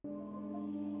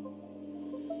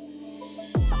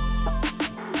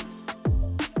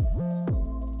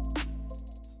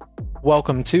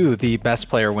Welcome to the Best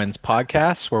Player Wins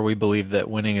podcast, where we believe that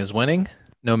winning is winning,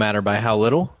 no matter by how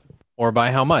little or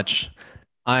by how much.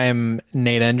 I'm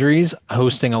Nate Endries,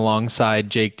 hosting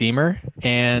alongside Jake Deemer.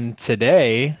 And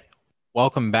today,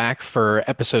 welcome back for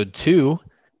episode 2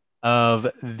 of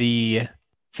the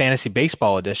Fantasy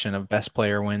Baseball edition of Best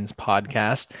Player Wins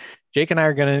podcast. Jake and I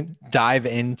are going to dive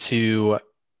into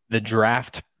the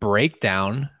draft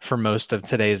breakdown for most of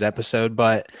today's episode,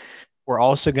 but we're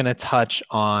also going to touch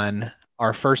on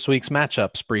our first week's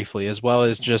matchups briefly, as well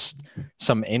as just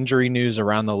some injury news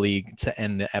around the league to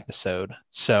end the episode.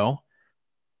 So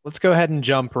let's go ahead and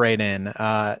jump right in.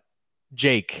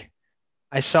 Jake,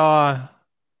 I don't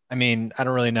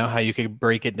really know how you could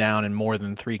break it down in more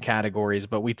than 3 categories,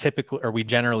 but we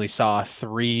generally saw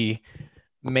 3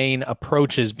 main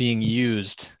approaches being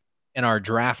used in our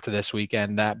draft this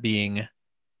weekend, that being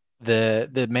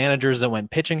the managers that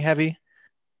went pitching heavy,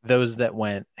 those that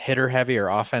went hitter heavy or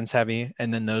offense heavy,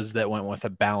 and then those that went with a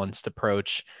balanced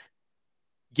approach.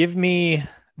 Give me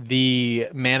the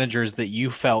managers that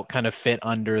you felt kind of fit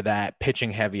under that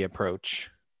pitching heavy approach.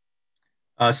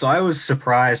 So I was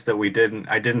surprised that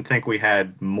I didn't think we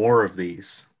had more of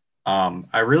these.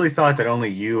 I really thought that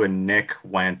only you and Nick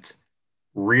went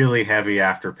really heavy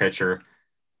after pitcher.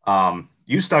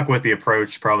 You stuck with the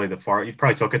approach you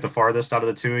probably took it the farthest out of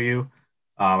the two of you.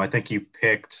 I think you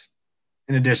picked,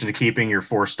 in addition to keeping your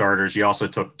 4 starters, you also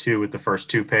took 2 with the first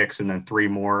 2 picks and then 3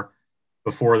 more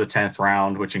before the 10th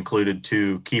round, which included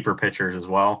 2 keeper pitchers as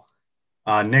well.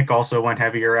 Nick also went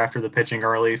heavier after the pitching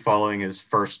early, following his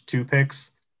first 2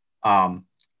 picks. And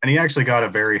he actually got a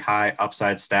very high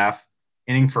upside staff.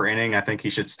 Inning for inning, I think he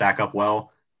should stack up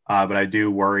well. But I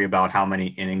do worry about how many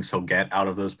innings he'll get out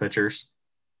of those pitchers.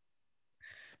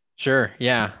 Sure,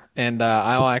 yeah. And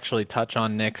I'll actually touch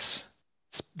on Nick's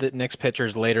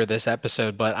pitchers later this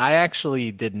episode, but I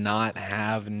actually did not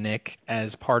have Nick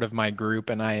as part of my group,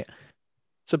 and I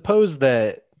suppose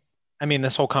that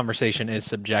this whole conversation is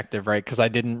subjective, right? Because I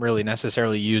didn't really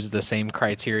necessarily use the same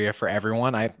criteria for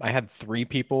everyone. I had 3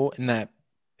 people in that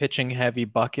pitching heavy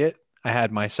bucket. I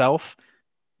had myself,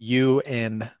 you,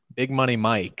 and Big Money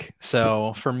Mike.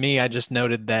 So for me, I just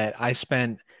noted that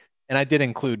and I did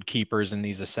include keepers in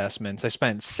these assessments. I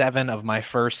spent 7 of my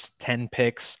first 10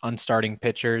 picks on starting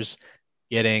pitchers,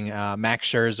 getting Max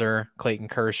Scherzer, Clayton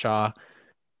Kershaw,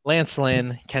 Lance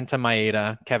Lynn, Kenta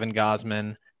Maeda, Kevin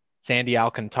Gausman, Sandy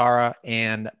Alcantara,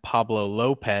 and Pablo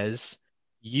Lopez.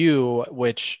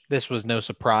 Which this was no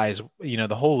surprise,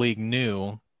 the whole league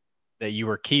knew that you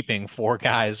were keeping 4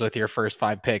 guys with your first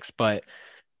 5 picks, but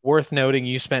worth noting,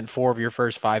 you spent 4 of your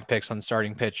first 5 picks on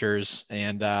starting pitchers,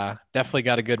 and definitely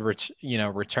got a good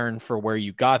return for where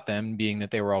you got them, being that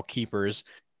they were all keepers.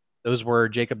 Those were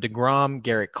Jacob deGrom,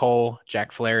 Garrett Cole,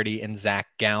 Jack Flaherty, and Zach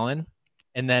Gallen.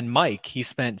 And then Mike, he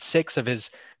spent 6 of his.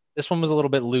 This one was a little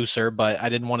bit looser, but I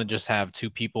didn't want to just have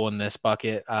 2 people in this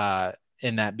bucket,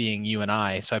 in that being you and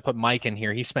I. So I put Mike in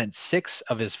here. He spent 6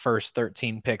 of his first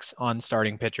 13 picks on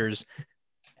starting pitchers.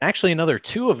 Actually, another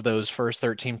 2 of those first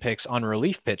 13 picks on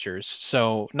relief pitchers.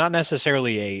 So not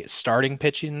necessarily a starting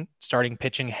pitching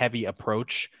heavy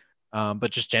approach,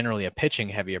 but just generally a pitching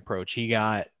heavy approach. He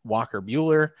got Walker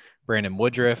Buehler, Brandon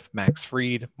Woodruff, Max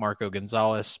Fried, Marco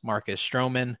Gonzalez, Marcus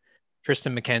Stroman,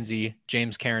 Tristan McKenzie,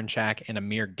 James Karinchak, and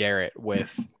Amir Garrett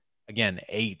with, again,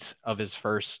 8 of his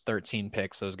first 13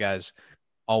 picks. Those guys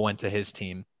all went to his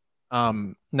team.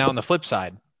 Now on the flip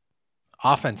side,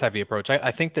 offense heavy approach.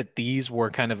 I think that these were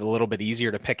kind of a little bit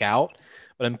easier to pick out,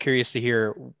 but I'm curious to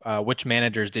hear which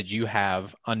managers did you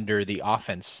have under the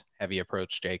offense heavy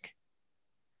approach, Jake?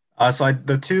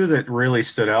 The 2 that really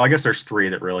stood out, I guess there's 3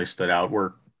 that really stood out,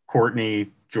 were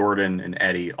Courtney, Jordan, and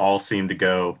Eddie. All seemed to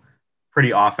go pretty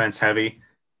offense heavy.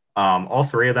 All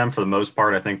 3 of them, for the most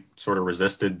part, I think sort of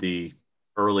resisted the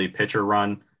early pitcher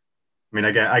run.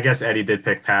 I guess Eddie did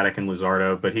pick Paddock and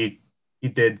Luzardo, but I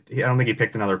don't think he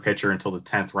picked another pitcher until the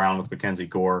 10th round with Mackenzie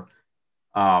Gore.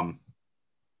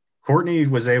 Courtney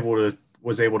was able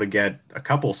to get a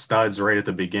couple studs right at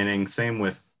the beginning. Same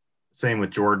with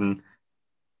Jordan.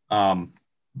 I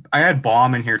had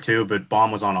Baum in here too, but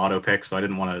Baum was on auto pick, so I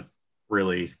didn't want to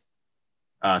really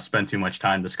spend too much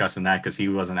time discussing that because he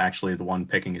wasn't actually the one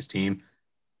picking his team.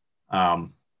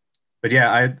 But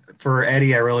yeah, for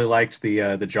Eddie, I really liked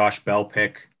the Josh Bell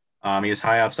pick. He has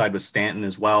high upside with Stanton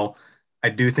as well. I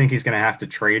do think he's going to have to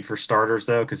trade for starters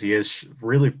though, because he is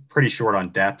really pretty short on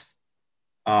depth.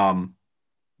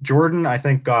 Jordan, I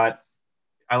think I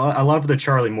love the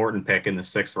Charlie Morton pick in the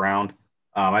 6th round.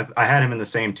 I had him in the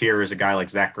same tier as a guy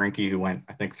like Zach Greinke, who went,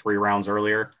 I think, 3 rounds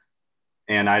earlier.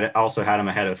 And I also had him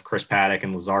ahead of Chris Paddock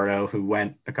and Luzardo, who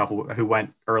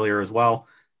went earlier as well.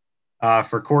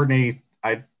 For Courtney,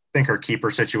 I think her keeper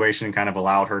situation kind of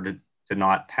allowed her to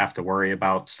not have to worry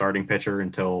about starting pitcher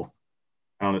until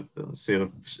I don't know, let's see.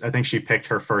 I think she picked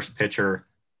her first pitcher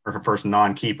or her first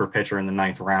non-keeper pitcher in the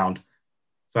ninth round.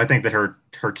 So I think that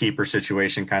her keeper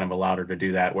situation kind of allowed her to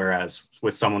do that. Whereas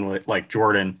with someone like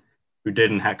Jordan, who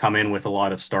didn't come in with a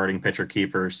lot of starting pitcher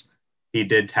keepers, he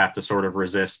did have to sort of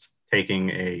resist taking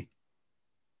a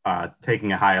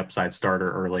high upside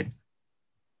starter early.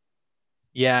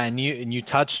 Yeah, and you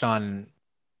touched on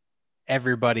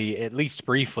everybody at least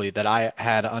briefly that I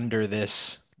had under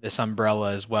this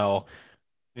umbrella as well.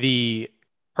 The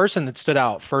person that stood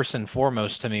out first and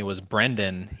foremost to me was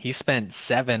Brendan. He spent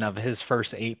 7 of his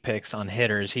first 8 picks on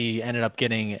hitters. He ended up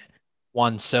getting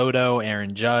Juan Soto,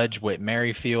 Aaron Judge, Whit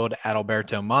Merrifield,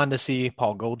 Adalberto Mondesi,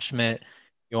 Paul Goldschmidt,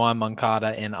 Yoan Moncada,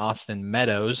 and Austin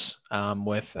Meadows,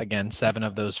 with again 7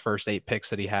 of those first 8 picks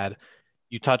that he had.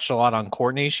 You touched a lot on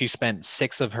Courtney. She spent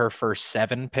 6 of her first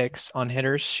 7 picks on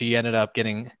hitters. She ended up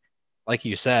getting, like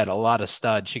you said, a lot of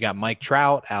studs. She got Mike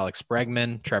Trout, Alex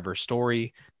Bregman, Trevor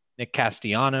Story, Nick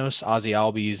Castellanos, Ozzy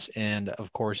Albies, and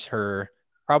of course her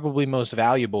probably most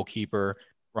valuable keeper,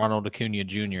 Ronald Acuna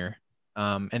Jr.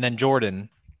 And then Jordan,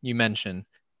 you mentioned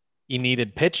he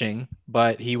needed pitching,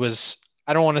 but he was,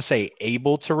 I don't want to say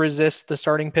able to resist the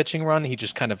starting pitching run. He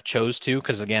just kind of chose to,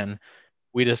 because again,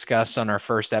 we discussed on our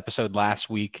first episode last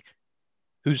week,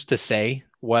 who's to say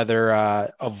whether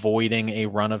avoiding a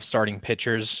run of starting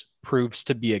pitchers proves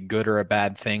to be a good or a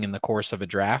bad thing in the course of a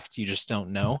draft? You just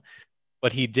don't know.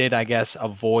 But he did, I guess,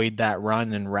 avoid that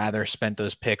run and rather spent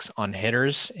those picks on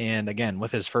hitters. And again,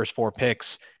 with his first 4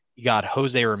 picks, he got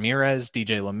Jose Ramirez,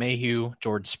 DJ LeMahieu,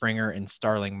 George Springer, and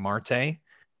Starling Marte.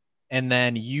 And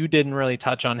then you didn't really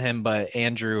touch on him, but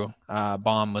Andrew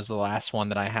Baum was the last one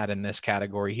that I had in this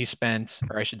category. He spent,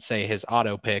 or I should say, his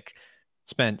auto pick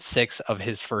spent 6 of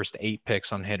his first 8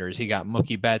 picks on hitters. He got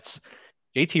Mookie Betts,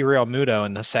 JT Realmuto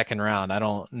in the second round. I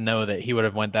don't know that he would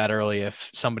have went that early if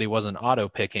somebody wasn't auto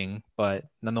picking, but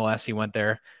nonetheless, he went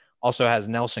there. Also has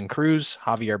Nelson Cruz,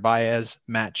 Javier Baez,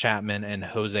 Matt Chapman, and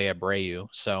Jose Abreu.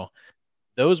 So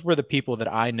those were the people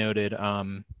that I noted.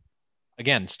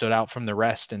 Again, stood out from the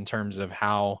rest in terms of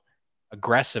how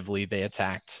aggressively they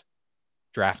attacked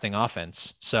drafting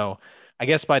offense. So I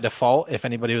guess by default, if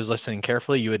anybody was listening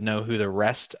carefully, you would know who the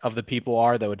rest of the people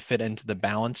are that would fit into the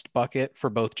balanced bucket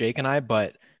for both Jake and I.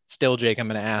 But still, Jake, I'm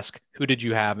going to ask, who did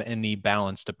you have in the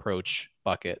balanced approach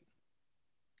bucket?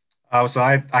 So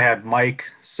I had Mike,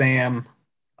 Sam,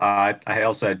 I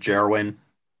also had Jerwin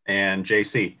and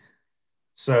JC.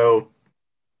 So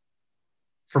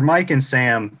for Mike and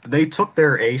Sam, they took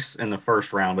their ace in the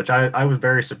first round, which I was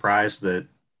very surprised that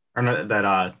or no,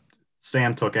 that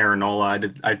Sam took Aaron Nola.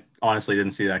 I honestly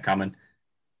didn't see that coming.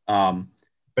 Um,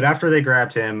 but after they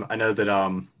grabbed him, I know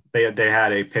that they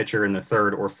had a pitcher in the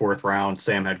third or fourth round.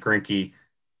 Sam had Greinke,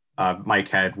 Mike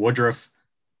had Woodruff.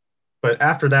 But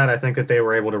after that, I think that they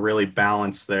were able to really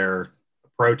balance their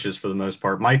approaches for the most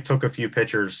part. Mike took a few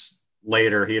pitchers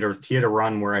later. He had a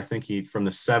run where I think he from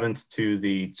the seventh to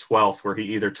the 12th, where he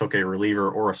either took a reliever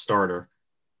or a starter.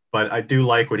 But I do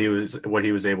like what he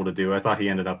was able to do. I thought he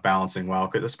ended up balancing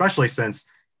well, especially since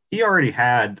he already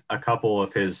had a couple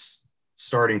of his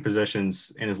starting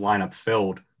positions in his lineup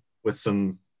filled with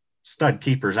some stud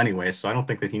keepers anyway. So I don't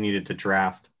think that he needed to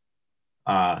draft.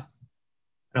 I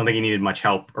don't think he needed much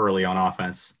help early on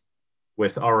offense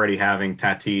with already having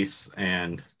Tatis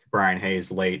and Brian Hayes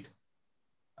late.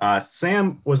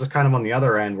 Sam was kind of on the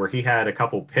other end where he had a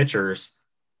couple pitchers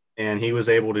and he was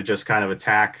able to just kind of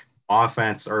attack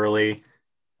offense early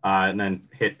and then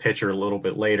hit pitcher a little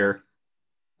bit later.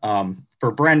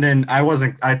 For Brendan, I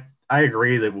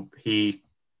agree that he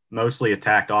mostly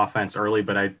attacked offense early,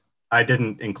 but I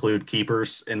didn't include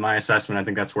keepers in my assessment. I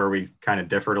think that's where we kind of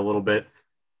differed a little bit.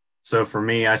 So for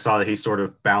me, I saw that he sort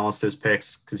of balanced his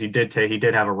picks because he did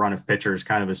have a run of pitchers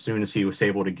kind of as soon as he was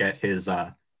able to get his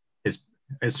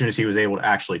as soon as he was able to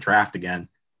actually draft again.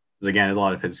 Because again, a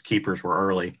lot of his keepers were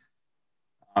early.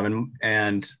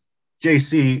 And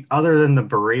JC, other than the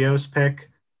Barrios pick,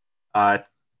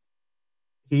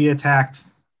 he attacked.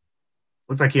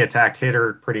 Looked like he attacked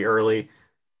hitter pretty early.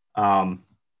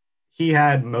 He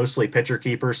had mostly pitcher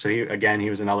keepers, so he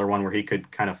was another one where he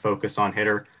could kind of focus on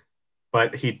hitter.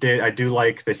 But I do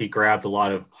like that he grabbed a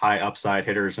lot of high upside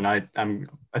hitters, and I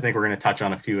think we're going to touch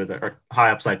on a few of the or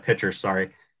high upside pitchers. Sorry,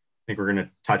 I think we're going to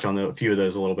touch on a few of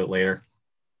those a little bit later.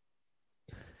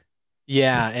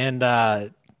 Yeah,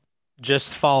 and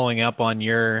just following up on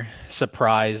your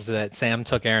surprise that Sam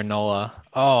took Aaron Nola.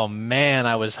 Oh man,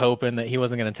 I was hoping that he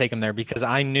wasn't going to take him there because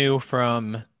I knew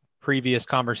from previous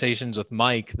conversations with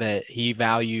Mike that he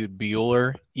valued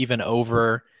Bueller even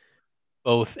over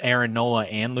both Aaron Nola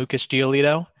and Lucas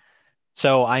Giolito.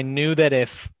 So I knew that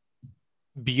if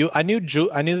I knew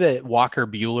that Walker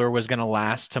Bueller was going to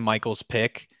last to Michael's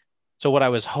pick. So what I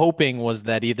was hoping was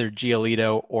that either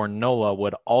Giolito or Nola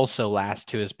would also last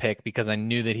to his pick because I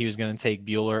knew that he was going to take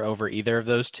Bueller over either of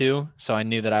those two. So I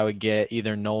knew that I would get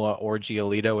either Nola or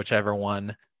Giolito, whichever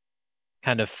one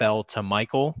kind of fell to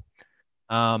Michael.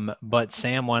 But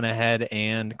Sam went ahead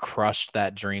and crushed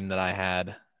that dream that I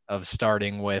had of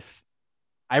starting with.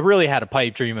 I really had a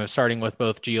pipe dream of starting with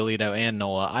both Giolito and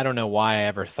Nola. I don't know why I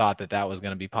ever thought that that was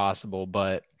going to be possible,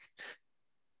 but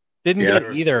didn't Yeah,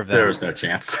 get either of there them. was no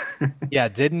chance. Yeah,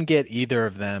 didn't get either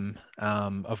of them.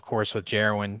 Of course, with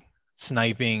Jarwin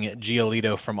sniping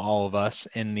Giolito from all of us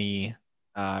in the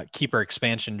keeper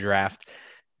expansion draft.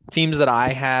 Teams that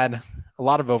I had a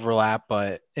lot of overlap,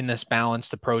 but in this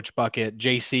balanced approach bucket,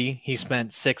 JC, he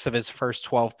spent 6 of his first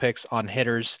 12 picks on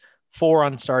hitters, 4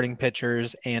 on starting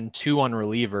pitchers, and 2 on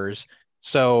relievers.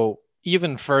 So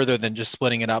even further than just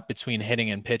splitting it up between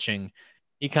hitting and pitching,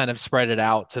 he kind of spread it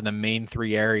out to the main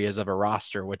 3 areas of a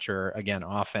roster, which are again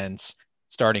offense,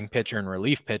 starting pitcher, and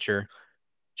relief pitcher.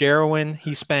 Jarwin,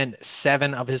 he spent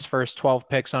 7 of his first 12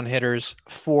 picks on hitters,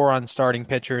 4 on starting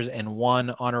pitchers, and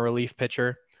 1 on a relief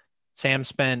pitcher. Sam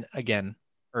spent again,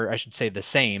 or I should say the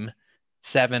same,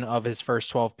 7 of his first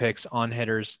 12 picks on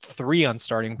hitters, 3 on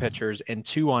starting pitchers, and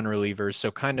 2 on relievers.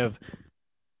 So kind of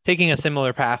taking a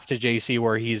similar path to JC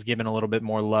where he's given a little bit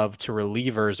more love to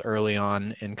relievers early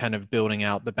on and kind of building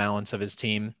out the balance of his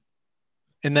team.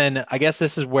 And then I guess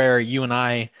this is where you and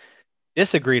I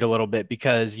disagreed a little bit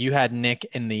because you had Nick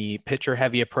in the pitcher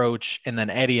heavy approach and then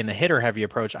Eddie in the hitter heavy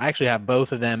approach. I actually have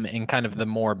both of them in kind of the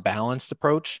more balanced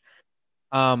approach.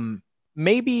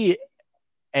 Maybe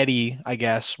Eddie, I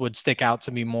guess, would stick out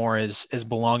to me more as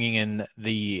belonging in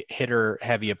the hitter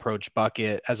heavy approach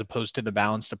bucket as opposed to the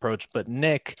balanced approach. But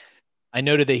Nick, I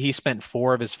noted that he spent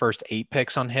 4 of his first 8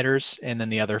 picks on hitters, and then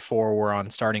the other 4 were on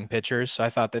starting pitchers. So I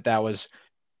thought that that was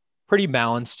pretty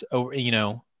balanced,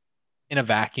 in a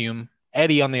vacuum.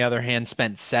 Eddie, on the other hand,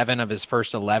 spent 7 of his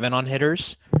first 11 on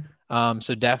hitters.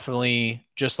 So definitely,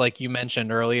 just like you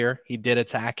mentioned earlier, he did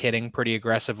attack hitting pretty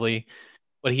aggressively,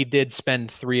 but he did spend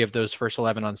 3 of those first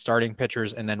 11 on starting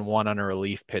pitchers and then 1 on a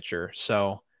relief pitcher.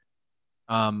 So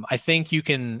I think you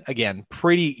can again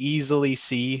pretty easily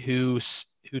see who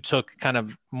took kind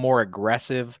of more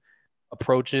aggressive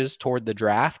approaches toward the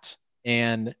draft,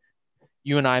 and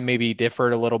you and I maybe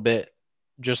differed a little bit.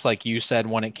 Just like you said,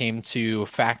 when it came to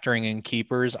factoring in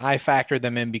keepers, I factored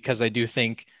them in because I do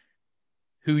think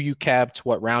who you kept,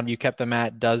 what round you kept them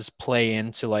at does play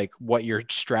into like what your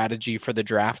strategy for the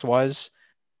draft was.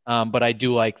 But I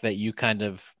do like that you kind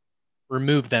of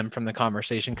remove them from the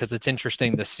conversation because it's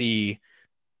interesting to see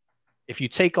if you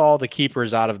take all the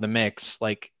keepers out of the mix,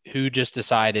 like who just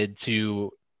decided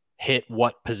to hit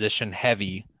what position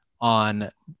heavy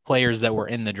on players that were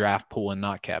in the draft pool and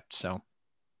not kept. So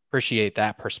appreciate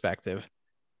that perspective.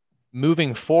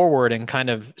 Moving forward and kind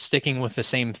of sticking with the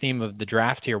same theme of the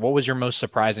draft here, what was your most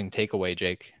surprising takeaway,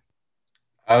 Jake?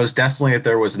 I was definitely that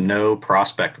there was no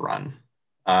prospect run.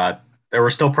 Uh, there were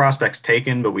still prospects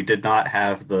taken, but we did not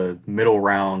have the middle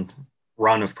round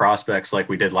run of prospects like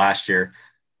we did last year.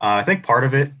 I think part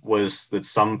of it was that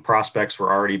some prospects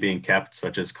were already being kept,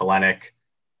 such as Kalenic,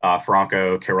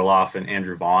 Franco, Kirilloff, and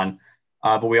Andrew Vaughn.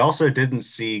 But we also didn't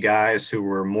see guys who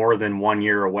were more than 1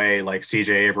 year away, like CJ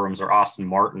Abrams or Austin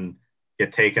Martin,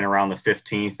 get taken around the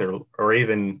 15th or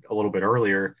even a little bit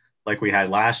earlier, like we had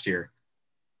last year.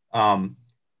 Um,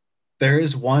 there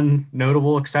is one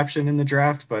notable exception in the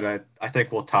draft, but I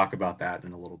think we'll talk about that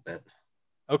in a little bit.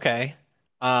 Okay.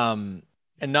 Um,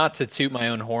 and not to toot my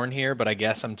own horn here, but I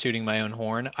guess I'm tooting my own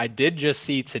horn. I did just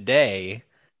see today,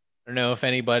 I don't know if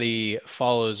anybody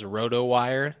follows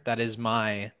RotoWire. That is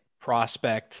my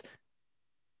prospect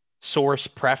source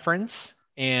preference.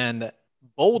 And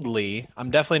boldly,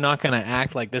 I'm definitely not going to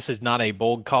act like this is not a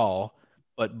bold call,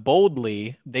 but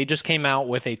boldly, they just came out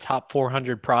with a top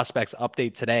 400 prospects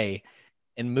update today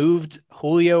and moved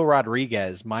Julio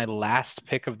Rodriguez, my last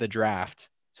pick of the draft,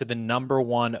 to the number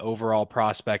 1 overall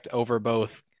prospect over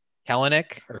both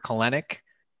Kalenic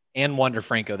and Wander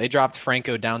Franco. They dropped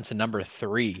Franco down to number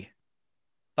 3.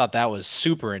 Thought that was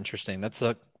super interesting. That's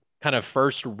the kind of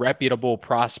first reputable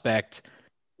prospect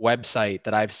website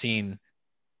that I've seen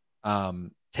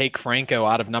take Franco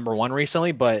out of number 1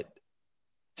 recently, but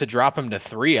to drop him to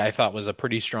 3, I thought was a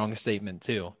pretty strong statement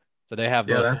too. So they have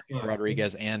Yeah, both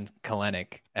Rodriguez and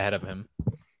Kalenic ahead of him.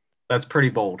 that's pretty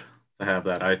bold to have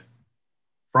that.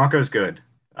 Franco's good.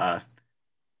 Uh,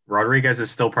 Rodriguez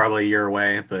is still probably a year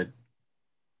away, but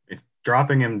if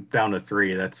dropping him down to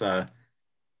 3, that's a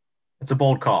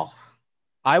bold call.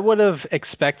 I would have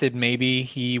expected maybe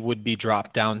he would be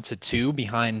dropped down to two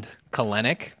behind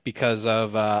Kalenic because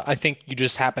of I think you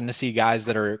just happen to see guys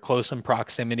that are close in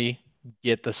proximity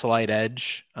get the slight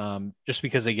edge just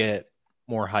because they get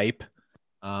more hype.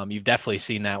 You've definitely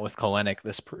seen that with Kalenic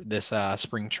this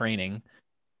spring training,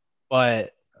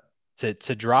 but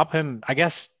to drop him, I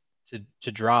guess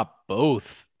to drop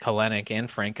both Kalenic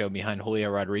and Franco behind Julio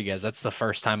Rodriguez, that's the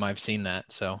first time I've seen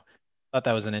that. So I thought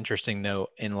that was an interesting note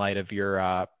in light of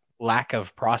your lack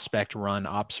of prospect run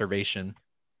observation.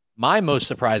 My most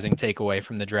surprising takeaway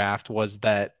from the draft was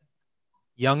that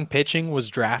young pitching was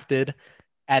drafted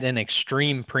at an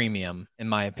extreme premium, in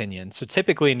my opinion. So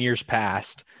typically in years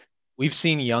past, we've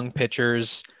seen young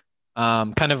pitchers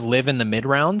kind of live in the mid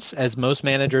rounds, as most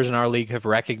managers in our league have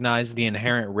recognized the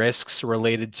inherent risks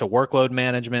related to workload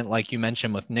management. Like you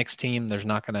mentioned with Nick's team, there's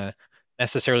not going to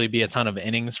necessarily be a ton of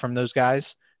innings from those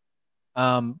guys.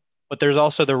 Um, but there's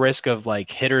also the risk of like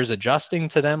hitters adjusting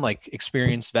to them, like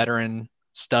experienced veteran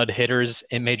stud hitters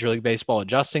in Major League Baseball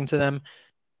adjusting to them,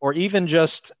 or even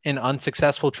just an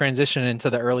unsuccessful transition into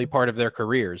the early part of their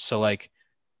careers. So like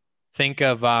think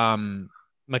of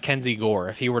Mackenzie Gore,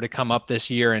 if he were to come up this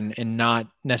year and not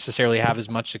necessarily have as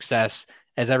much success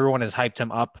as everyone has hyped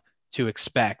him up to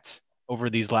expect over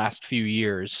these last few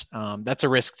years, that's a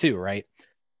risk too, right?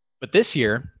 But this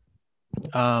year,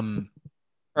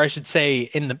 or I should say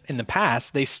in the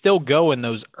past, they still go in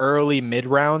those early mid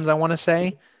rounds, I want to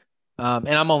say. And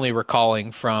I'm only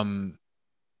recalling from,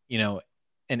 you know,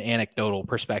 an anecdotal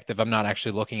perspective. I'm not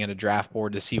actually looking at a draft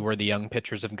board to see where the young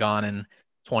pitchers have gone in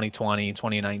 2020,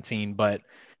 2019, but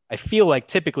I feel like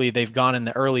typically they've gone in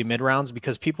the early mid rounds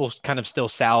because people kind of still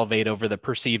salivate over the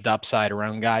perceived upside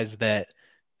around guys that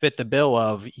fit the bill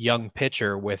of young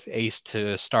pitcher with ace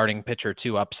to starting pitcher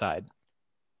two upside.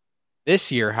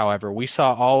 This year, however, we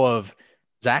saw all of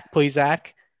Zach Plesac,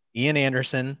 Ian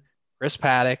Anderson, Chris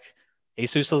Paddock,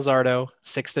 Jesus Luzardo,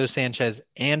 Sixto Sanchez,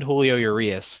 and Julio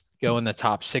Urias go in the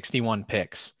top 61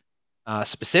 picks.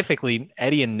 Specifically,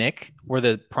 Eddie and Nick were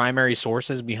the primary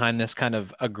sources behind this kind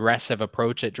of aggressive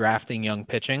approach at drafting young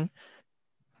pitching.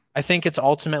 I think it's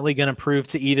ultimately going to prove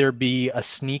to either be a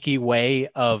sneaky way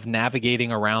of navigating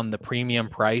around the premium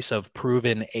price of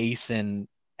proven ace and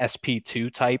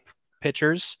SP2 type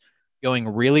pitchers going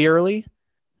really early,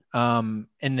 and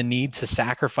the need to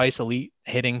sacrifice elite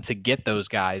hitting to get those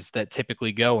guys that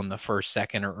typically go in the first,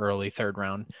 second, or early third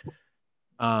round.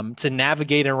 To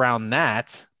navigate around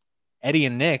that, Eddie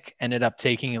and Nick ended up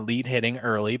taking elite hitting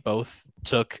early. Both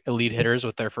took elite hitters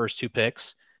with their first two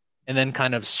picks and then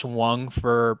kind of swung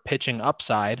for pitching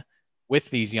upside with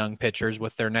these young pitchers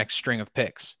with their next string of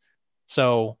picks.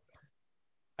 So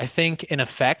I think in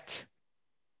effect,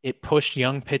 it pushed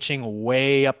young pitching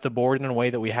way up the board in a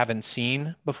way that we haven't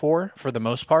seen before for the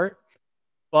most part,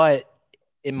 but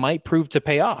it might prove to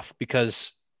pay off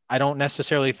because I don't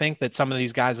necessarily think that some of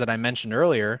these guys that I mentioned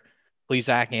earlier,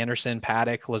 Plesac, Anderson,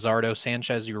 Paddock, Luzardo,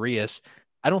 Sanchez, Urias,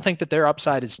 I don't think that their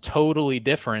upside is totally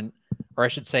different, or I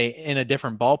should say in a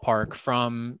different ballpark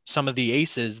from some of the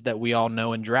aces that we all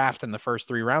know and draft in the first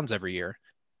three rounds every year.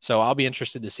 So I'll be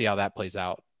interested to see how that plays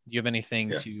out. Do you have anything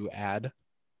Yeah. to add,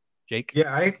 Jake?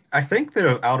 Yeah, I think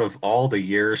that out of all the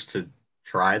years to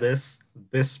try this,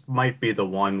 this might be the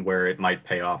one where it might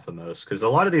pay off the most because a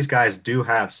lot of these guys do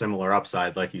have similar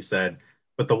upside, like you said.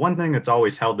 But the one thing that's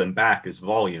always held them back is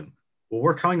volume. Well,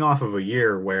 we're coming off of a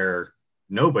year where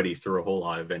nobody threw a whole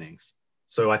lot of innings.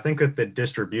 So I think that the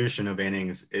distribution of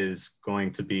innings is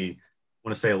going to be, I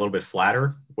want to say, a little bit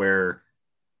flatter, where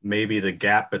maybe the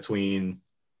gap between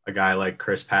a guy like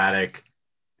Chris Paddock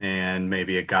and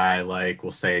maybe a guy like,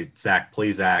 we'll say, Zach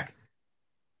Plesac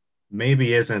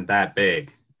maybe isn't that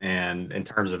big and in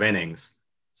terms of innings.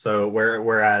 So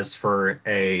whereas for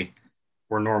a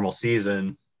more normal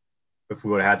season, if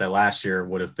we would have had that last year,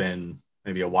 would have been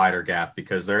maybe a wider gap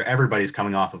because everybody's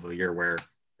coming off of a year where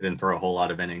they didn't throw a whole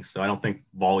lot of innings. So I don't think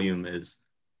volume is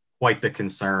quite the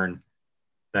concern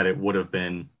that it would have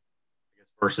been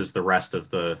versus the rest of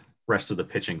the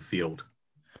pitching field.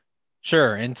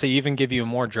 Sure. And to even give you a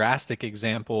more drastic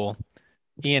example,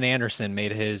 Ian Anderson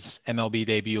made his MLB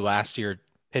debut last year,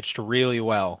 pitched really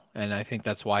well. And I think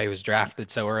that's why he was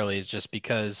drafted so early, is just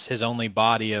because his only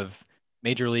body of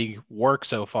major league work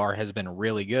so far has been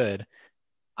really good.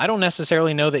 I don't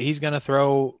necessarily know that he's going to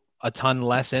throw a ton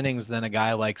less innings than a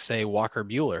guy like, say, Walker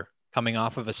Bueller coming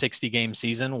off of a 60 game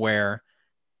season where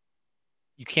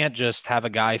you can't just have a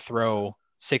guy throw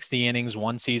 60 innings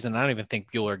one season. I don't even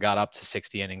think Bueller got up to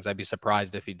 60 innings. I'd be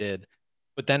surprised if he did.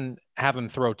 But then have him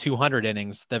throw 200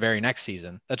 innings the very next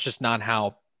season. That's just not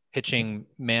how pitching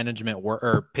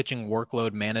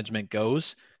workload management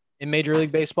goes in Major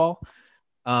League Baseball.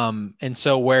 And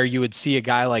so where you would see a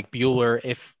guy like Bueller,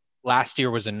 if last year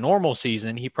was a normal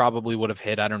season, he probably would have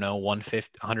hit, I don't know,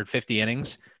 150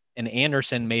 innings. And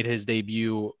Anderson made his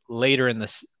debut later in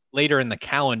the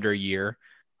calendar year,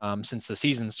 since the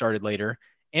season started later.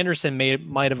 Anderson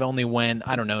might have only went,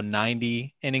 I don't know,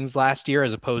 90 innings last year,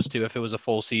 as opposed to if it was a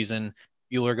full season,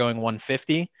 Bueller going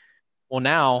 150. Well,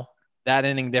 now that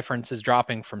inning difference is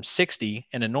dropping from 60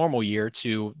 in a normal year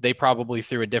to they probably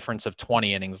threw a difference of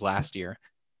 20 innings last year.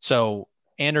 So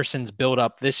Anderson's build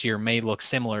up this year may look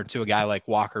similar to a guy like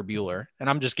Walker Bueller. And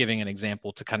I'm just giving an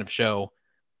example to kind of show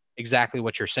exactly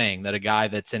what you're saying, that a guy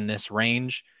that's in this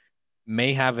range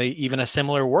may have even a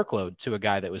similar workload to a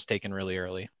guy that was taken really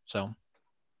early. So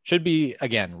should be,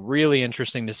 again, really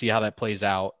interesting to see how that plays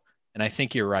out. And I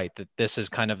think you're right that this is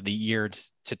kind of the year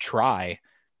to try,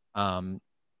 um,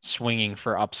 swinging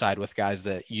for upside with guys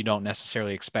that you don't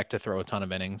necessarily expect to throw a ton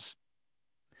of innings.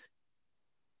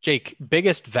 Jake,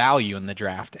 biggest value in the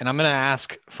draft. And I'm going to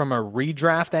ask from a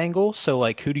redraft angle. So,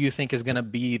 like, who do you think is going to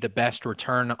be the best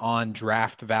return on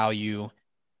draft value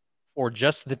for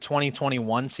just the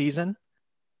 2021 season?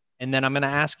 And then I'm going to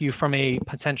ask you from a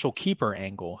potential keeper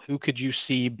angle. Who could you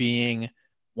see being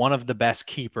one of the best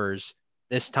keepers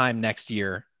this time next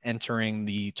year entering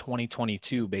the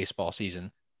 2022 baseball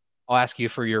season? I'll ask you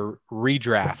for your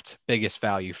redraft biggest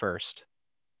value first.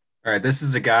 All right, this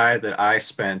is a guy that I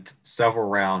spent several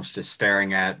rounds just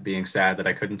staring at, being sad that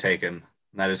I couldn't take him.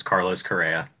 And that is Carlos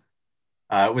Correa.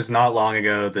 It was not long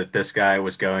ago that this guy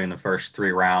was going in the first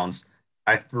 3 rounds.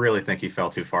 I really think he fell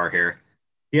too far here.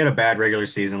 He had a bad regular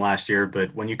season last year,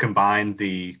 but when you combine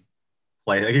the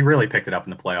play, like, he really picked it up in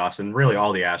the playoffs, and really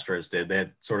all the Astros did. They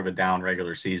had sort of a down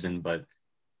regular season, but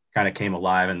kind of came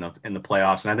alive in the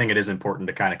playoffs. And I think it is important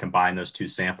to kind of combine those two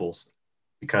samples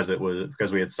because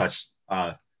we had such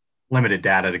limited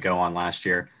data to go on last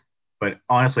year. But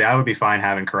honestly, I would be fine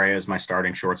having Correa as my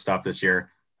starting shortstop this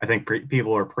year. I think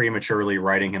people are prematurely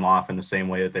writing him off in the same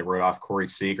way that they wrote off Corey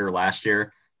Seager last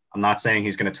year. I'm not saying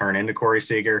he's going to turn into Corey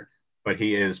Seager, but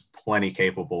he is plenty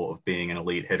capable of being an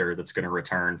elite hitter that's going to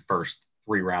return first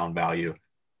 3 round value.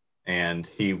 And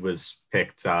he was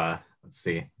picked, let's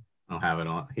see, I don't have it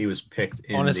on. He was picked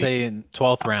I want in to the, say in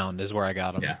 12th round is where I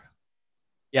got him. yeah.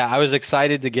 Yeah, I was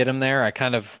excited to get him there. I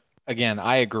kind of, again,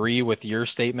 I agree with your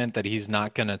statement that he's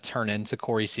not going to turn into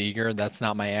Corey Seager. That's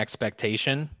not my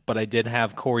expectation, but I did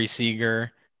have Corey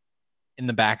Seager in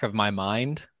the back of my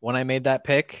mind when I made that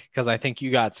pick, because I think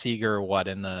you got Seager, what,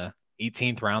 in the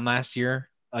 18th round last year?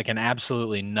 Like an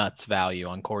absolutely nuts value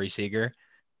on Corey Seager.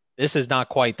 This is not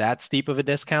quite that steep of a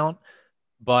discount,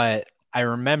 but I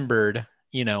remembered,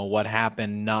 what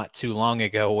happened not too long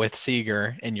ago with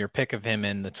Seager and your pick of him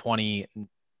in the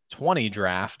 2020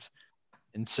 draft.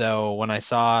 And so when I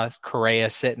saw Correa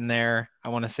sitting there, I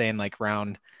want to say in like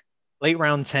late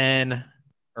round 10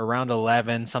 or round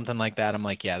 11, something like that, I'm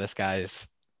like, yeah, this guy's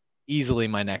easily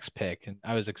my next pick. And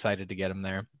I was excited to get him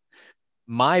there.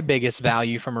 My biggest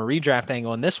value from a redraft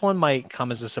angle, and this one might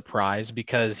come as a surprise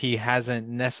because he hasn't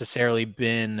necessarily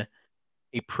been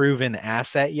a proven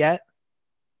asset yet,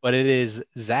 but it is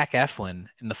Zach Eflin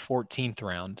in the 14th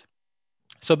round.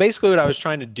 So basically, what I was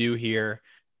trying to do here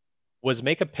was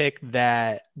make a pick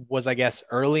that was, I guess,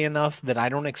 early enough that I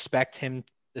don't expect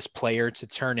this player, to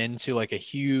turn into like a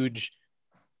huge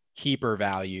keeper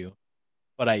value,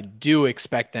 but I do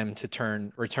expect them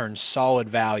to return solid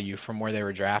value from where they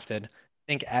were drafted. I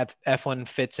think Eflin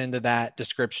fits into that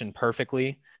description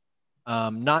perfectly.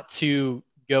 Not to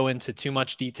go into too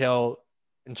much detail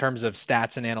in terms of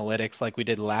stats and analytics like we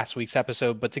did last week's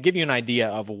episode, but to give you an idea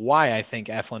of why I think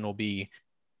Eflin will be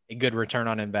a good return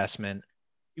on investment.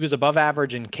 He was above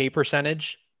average in K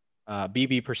percentage,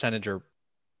 BB percentage, or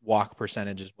walk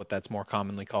percentage is what that's more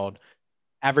commonly called.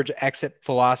 Average exit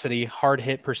velocity, hard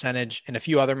hit percentage, and a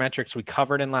few other metrics we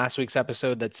covered in last week's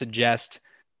episode that suggest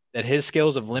that his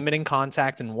skills of limiting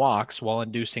contact and walks while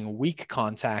inducing weak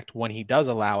contact when he does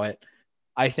allow it,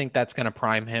 I think that's going to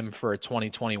prime him for a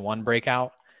 2021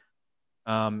 breakout.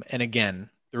 And again,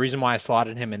 the reason why I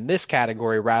slotted him in this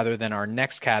category rather than our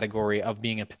next category of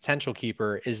being a potential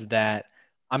keeper is that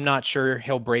I'm not sure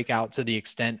he'll break out to the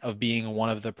extent of being one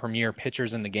of the premier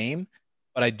pitchers in the game,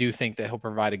 but I do think that he'll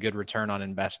provide a good return on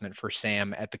investment for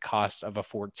Sam at the cost of a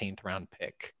 14th round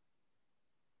pick.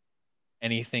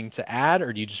 Anything to add,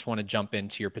 or do you just want to jump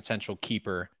into your potential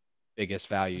keeper biggest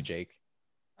value, Jake?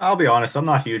 I'll be honest, I'm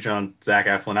not huge on Zach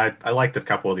Eflin. I liked a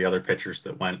couple of the other pitchers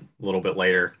that went a little bit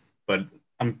later, but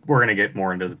we're going to get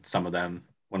more into some of them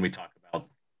when we talk about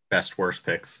best worst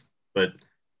picks. But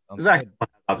Sounds Zach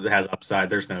good. has upside.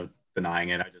 There's no denying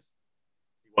it.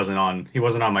 He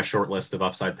wasn't on my short list of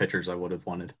upside pitchers I would have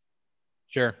wanted.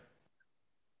 Sure.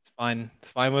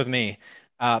 Fine with me.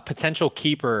 Potential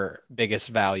keeper biggest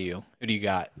value. Who do you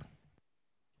got?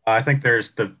 I think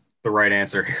there's the right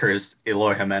answer here is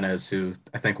Eloy Jimenez, who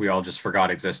I think we all just forgot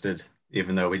existed,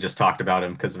 even though we just talked about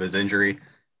him because of his injury.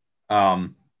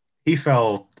 Um, he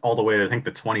fell all the way to I think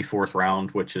the 24th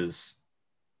round, which is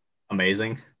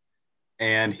amazing.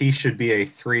 And he should be a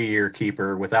 3 year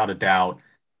keeper without a doubt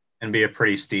and be a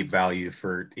pretty steep value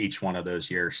for each one of those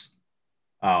years.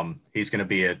 He's going to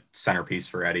be a centerpiece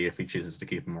for Eddie if he chooses to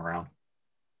keep him around.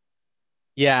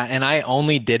 Yeah, and I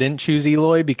only didn't choose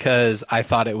Eloy because I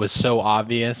thought it was so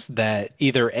obvious that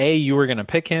either A, you were going to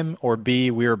pick him, or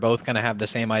B, we were both going to have the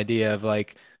same idea of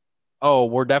like, oh,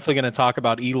 we're definitely going to talk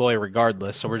about Eloy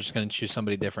regardless. So we're just going to choose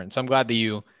somebody different. So I'm glad that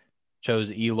you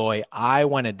chose Eloy. I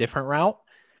went a different route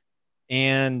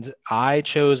and I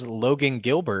chose Logan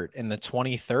Gilbert in the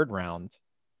 23rd round.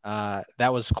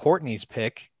 That was Courtney's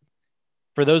pick.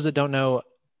 For those that don't know,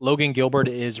 Logan Gilbert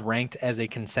is ranked as a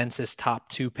consensus top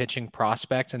two pitching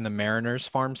prospect in the Mariners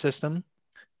farm system,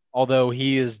 although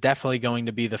he is definitely going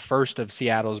to be the first of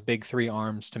Seattle's big three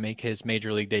arms to make his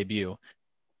major league debut.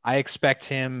 I expect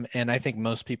him, and I think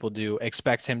most people do,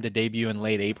 expect him to debut in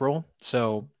late April.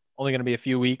 So only going to be a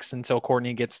few weeks until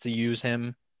Courtney gets to use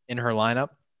him in her lineup.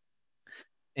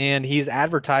 And he's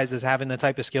advertised as having the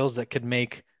type of skills that could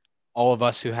make all of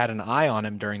us who had an eye on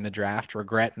him during the draft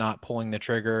regret not pulling the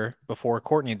trigger before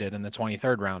Courtney did in the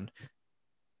 23rd round.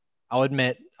 I'll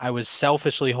admit I was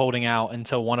selfishly holding out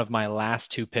until one of my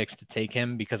last two picks to take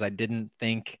him because I didn't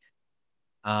think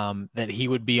that he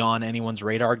would be on anyone's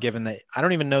radar, given that I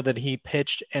don't even know that he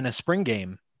pitched in a spring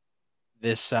game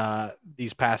these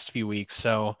past few weeks.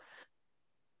 So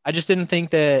I just didn't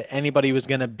think that anybody was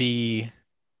going to be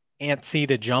antsy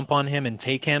to jump on him and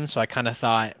take him. So I kind of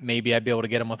thought maybe I'd be able to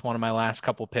get him with one of my last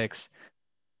couple picks.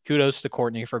 Kudos to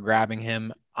Courtney for grabbing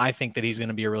him. I think that he's going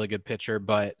to be a really good pitcher,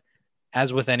 but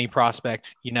as with any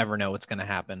prospect, you never know what's going to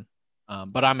happen.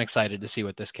 But I'm excited to see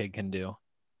what this kid can do.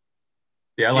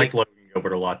 Yeah, I liked Jake, Logan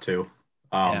Gilbert a lot too.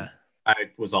 yeah.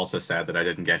 I was also sad that I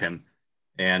didn't get him,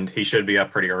 and he should be up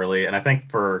pretty early. And I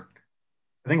think we're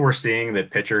seeing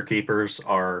that pitcher keepers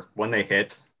are when they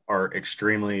hit are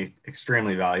extremely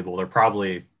valuable. They're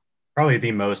probably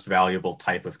the most valuable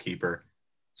type of keeper.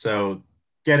 So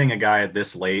getting a guy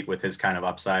this late with his kind of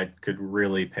upside could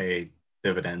really pay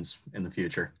dividends in the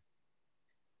future.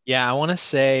 Yeah, I want to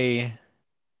say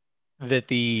that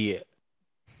the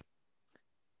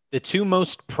two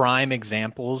most prime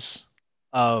examples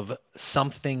of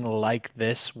something like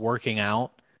this working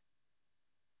out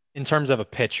in terms of a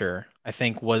pitcher, I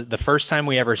think was the first time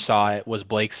we ever saw it was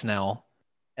Blake Snell.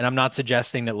 And I'm not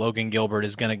suggesting that Logan Gilbert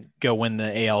is going to go win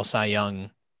the AL Cy Young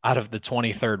out of the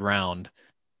 23rd round,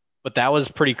 but that was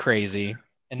pretty crazy.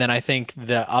 And then I think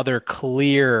the other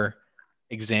clear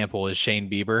example is Shane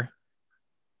Bieber.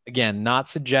 Again, not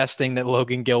suggesting that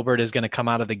Logan Gilbert is going to come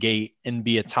out of the gate and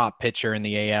be a top pitcher in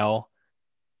the AL,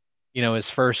 his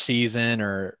first season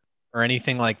or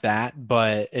anything like that,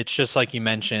 but it's just like you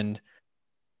mentioned,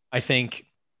 I think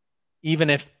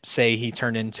even if say he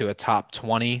turned into a top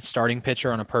 20 starting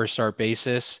pitcher on a per start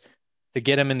basis, to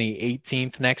get him in the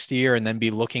 18th next year and then be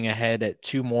looking ahead at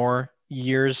two more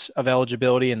years of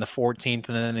eligibility in the 14th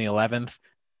and then the 11th,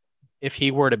 if he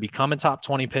were to become a top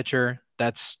 20 pitcher,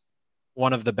 that's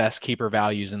one of the best keeper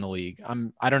values in the league.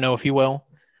 I don't know if he will,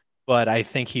 but I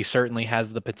think he certainly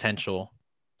has the potential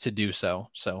to do so.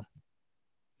 So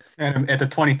And at the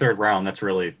 23rd round, that's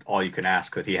really all you can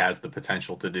ask that he has the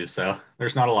potential to do so.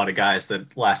 There's not a lot of guys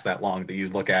that last that long that you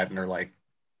look at and are like,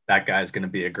 that guy's going to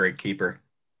be a great keeper.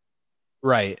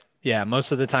 right. Yeah,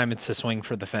 most of the time it's a swing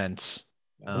for the fence.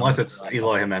 Unless it's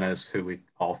Eloy Jimenez, who we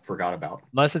all forgot about.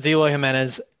 Unless it's Eloy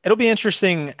Jimenez. It'll be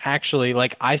interesting, actually.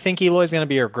 Like, I think Eloy's going to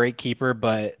be a great keeper,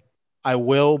 but I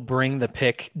will bring the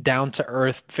pick down to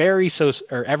earth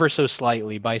or ever so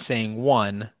slightly by saying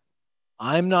one,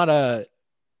 I'm not a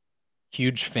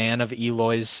huge fan of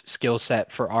Eloy's skill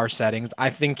set for our settings. I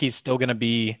think he's still going to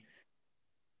be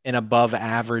an above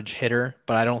average hitter,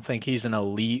 but I don't think he's an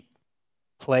elite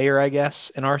player, I guess,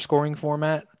 in our scoring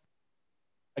format.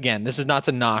 Again, this is not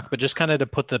to knock, but just kind of to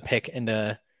put the pick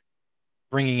into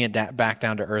bringing it back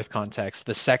down to earth context.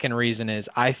 The second reason is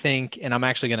I think, and I'm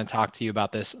actually going to talk to you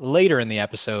about this later in the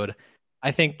episode,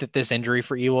 I think that this injury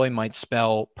for Eloy might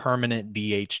spell permanent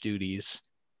DH duties,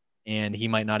 and he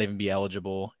might not even be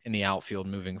eligible in the outfield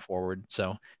moving forward.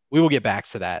 So we will get back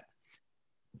to that.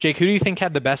 Jake, who do you think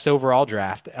had the best overall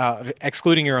draft,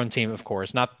 excluding your own team, of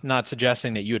course? Not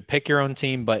suggesting that you would pick your own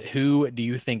team, but who do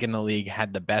you think in the league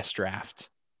had the best draft?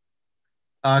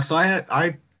 So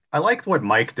I liked what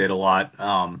Mike did a lot.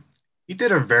 He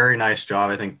did a very nice job,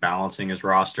 I think, balancing his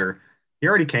roster. he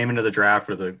already came into the draft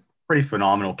with a pretty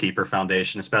phenomenal keeper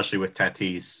foundation, especially with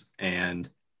Tatis and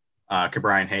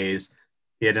Cabrian Hayes.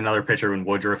 He had another pitcher in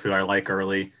Woodruff who I like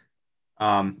early.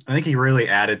 I think he really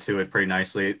added to it pretty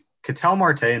nicely. Ketel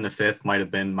Marte in the fifth might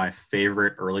have been my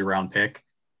favorite early round pick.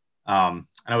 And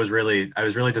I was really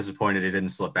disappointed he didn't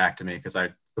slip back to me because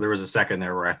there was a second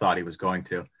there where I thought he was going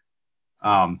to.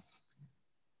 Um,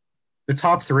 the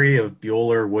top three of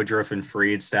Bueller, Woodruff, and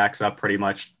Fried stacks up pretty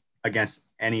much against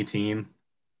any team.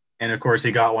 And of course,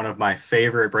 he got one of my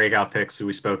favorite breakout picks who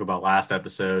we spoke about last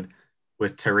episode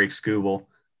with Tariq Skubal.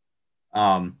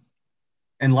 Um,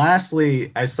 and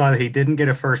lastly, I saw that he didn't get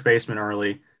a first baseman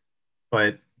early,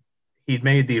 but he'd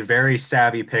made the very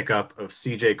savvy pickup of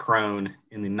CJ Crone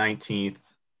in the 19th,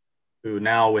 who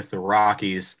now with the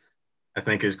Rockies, I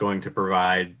think is going to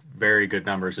provide very good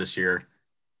numbers this year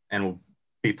and will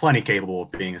be plenty capable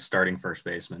of being a starting first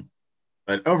baseman.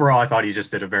 But overall, I thought he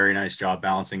just did a very nice job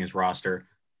balancing his roster.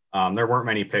 There weren't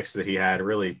many picks that he had.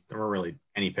 Really, there weren't really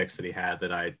any picks that he had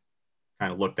that I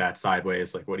kind of looked at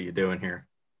sideways, like, what are you doing here?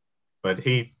 But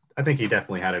I think he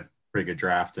definitely had a pretty good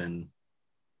draft, and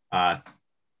uh,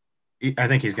 I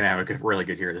think he's going to have a really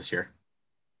good year this year.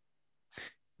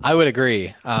 I would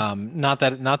agree. Not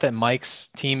that Mike's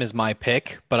team is my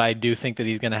pick, but I do think that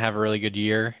he's going to have a really good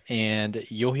year, and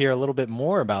you'll hear a little bit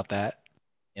more about that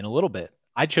in a little bit.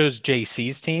 I chose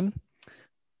JC's team.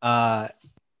 Uh,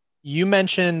 you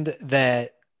mentioned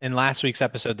that in last week's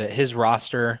episode that his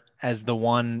roster as the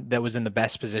one that was in the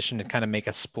best position to kind of make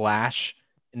a splash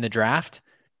in the draft.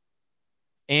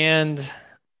 And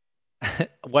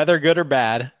whether good or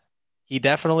bad, he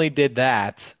definitely did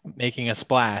that, making a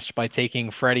splash by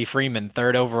taking Freddie Freeman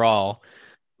third overall,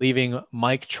 leaving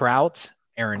Mike Trout,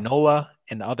 Aaron Nola,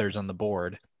 and others on the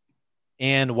board.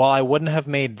 And while I wouldn't have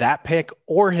made that pick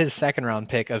or his second round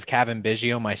pick of Kevin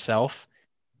Biggio myself,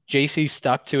 JC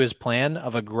stuck to his plan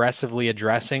of aggressively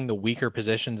addressing the weaker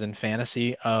positions in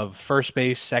fantasy of first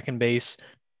base, second base,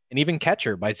 and even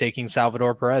catcher by taking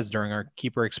Salvador Perez during our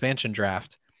keeper expansion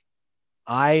draft.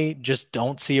 I just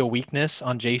don't see a weakness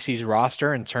on JC's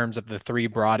roster in terms of the three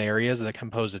broad areas that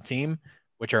compose a team,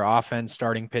 which are offense,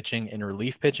 starting pitching, and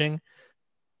relief pitching.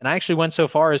 And I actually went so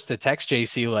far as to text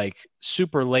JC like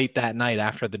super late that night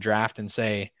after the draft and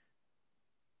say,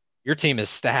 your team is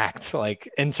stacked. Like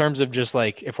in terms of just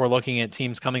like if we're looking at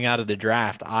teams coming out of the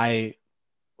draft, I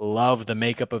love the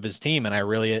makeup of his team. And I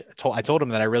told him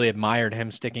that I really admired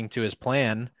him sticking to his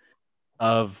plan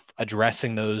of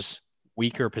addressing those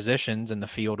weaker positions in the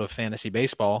field of fantasy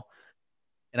baseball.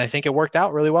 And I think it worked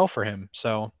out really well for him.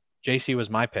 So JC was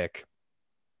my pick.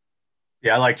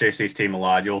 Yeah, I like JC's team a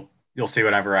lot. You'll see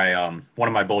whenever I one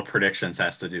of my bold predictions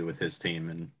has to do with his team,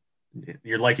 and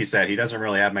you're like you said, he doesn't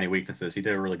really have many weaknesses. He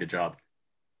did a really good job.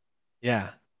 Yeah.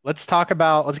 Let's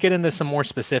get into some more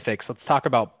specifics. Let's talk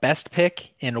about best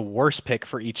pick and worst pick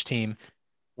for each team.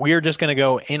 We're just going to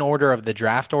go in order of the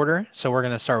draft order. So we're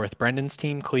going to start with Brendan's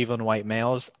team, Cleveland White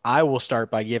Males. I will start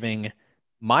by giving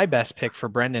my best pick for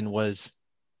Brendan was,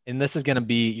 and this is going to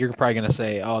be, you're probably going to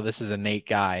say, oh, this is a Nate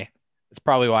guy. That's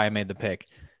probably why I made the pick.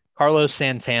 Carlos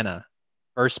Santana,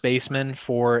 first baseman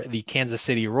for the Kansas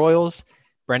City Royals.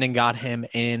 Brendan got him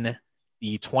in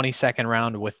the 22nd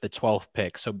round with the 12th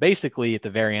pick. So basically at the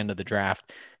very end of the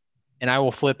draft. And I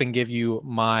will flip and give you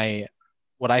my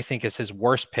what I think is his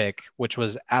worst pick, which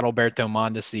was Adalberto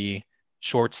Mondesi,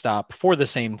 shortstop for the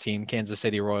same team, Kansas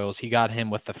City Royals. He got him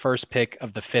with the first pick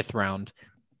of the 5th round.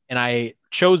 And I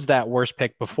chose that worst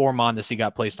pick before Mondesi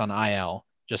got placed on IL,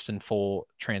 just in full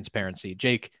transparency.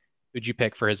 Jake, who'd you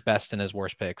pick for his best and his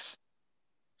worst picks?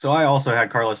 So I also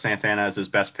had Carlos Santana as his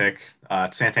best pick.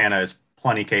 Santana is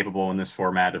plenty capable in this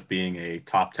format of being a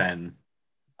top 10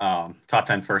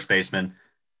 first baseman.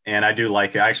 And I do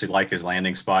like it. I actually like his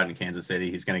landing spot in Kansas City.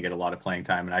 He's going to get a lot of playing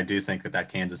time. And I do think that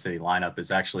Kansas City lineup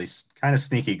is actually kind of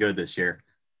sneaky good this year.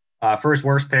 For his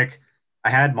worst pick,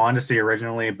 I had Mondesi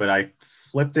originally, but I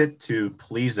flipped it to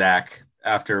Plesac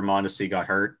after Mondesi got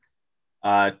hurt.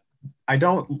 Uh, I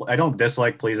don't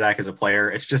dislike Plesac as a player.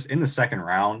 It's just in the second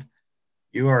round.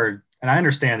 And I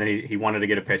understand that he wanted to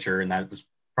get a pitcher, and that was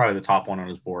probably the top one on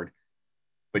his board.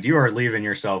 But you are leaving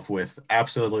yourself with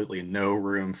absolutely no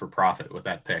room for profit with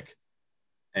that pick.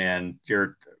 And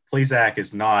your Plesac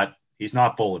he's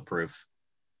not bulletproof.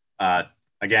 Uh,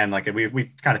 Again, like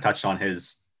we kind of touched on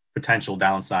his potential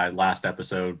downside last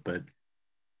episode, but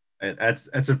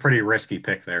that's a pretty risky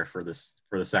pick there for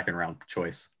the second round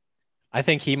choice. I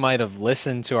think he might have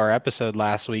listened to our episode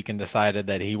last week and decided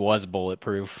that he was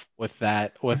bulletproof with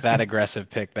that aggressive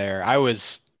pick there. I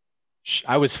was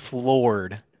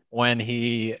floored when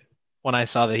I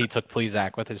saw that he took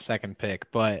Plesac with his second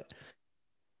pick. But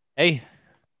hey,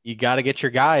 you got to get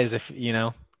your guys if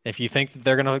if you think that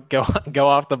they're gonna go go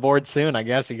off the board soon. I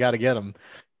guess you got to get them.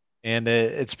 And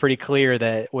it's pretty clear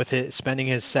that with spending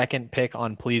his second pick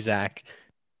on Plesac,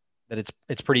 that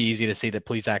it's pretty easy to see that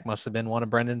Plesac must have been one of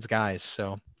Brendan's guys.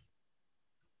 So,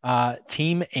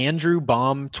 team Andrew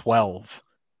Baum 12.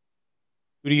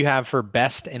 Who do you have for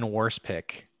best and worst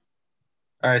pick?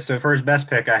 All right, so for his best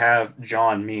pick, I have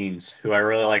John Means, who I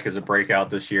really like as a breakout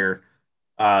this year.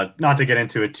 Not to get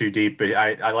into it too deep, but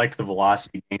I liked the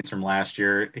velocity gains from last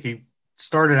year. He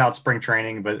started out spring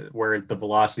training, but where the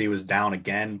velocity was down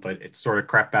again, but it sort of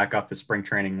crept back up as spring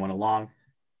training went along.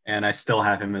 And I still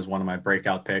have him as one of my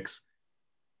breakout picks.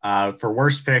 For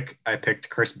worst pick, I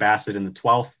picked Chris Bassett in the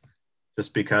 12th,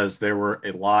 just because there were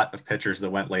a lot of pitchers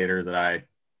that went later that I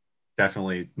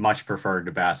definitely much preferred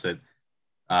to Bassett.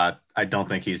 I don't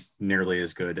think he's nearly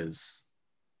as good as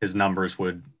his numbers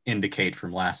would indicate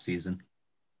from last season.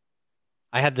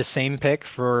 I had the same pick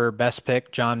for best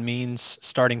pick, John Means,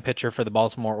 starting pitcher for the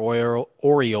Baltimore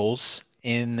Orioles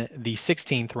in the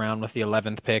 16th round with the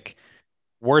 11th pick.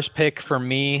 Worst pick for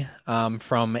me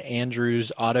from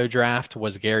Andrew's auto draft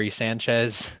was Gary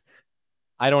Sanchez.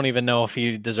 I don't even know if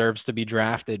he deserves to be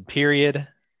drafted, period.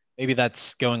 Maybe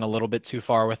that's going a little bit too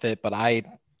far with it, but I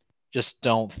just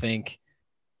don't think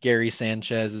Gary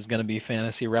Sanchez is going to be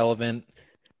fantasy relevant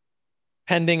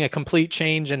pending a complete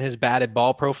change in his batted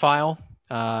ball profile.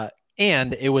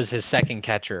 And it was his second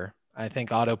catcher. I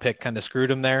think auto pick kind of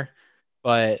screwed him there,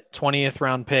 but 20th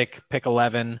round pick, pick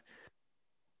 11,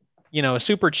 a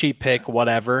super cheap pick,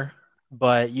 whatever,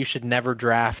 but you should never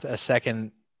draft a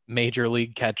second major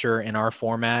league catcher in our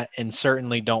format, and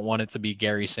certainly don't want it to be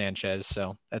Gary Sanchez.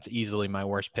 So that's easily my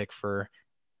worst pick for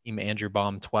team Andrew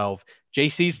Baum 12.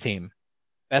 JC's team,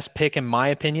 best pick in my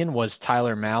opinion was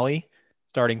Tyler Mahle,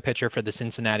 starting pitcher for the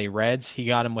Cincinnati Reds. He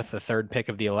got him with the third pick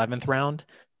of the 11th round.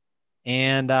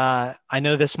 And I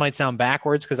know this might sound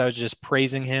backwards because I was just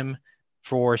praising him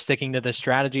for sticking to this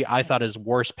strategy. I thought his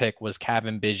worst pick was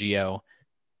Cavan Biggio.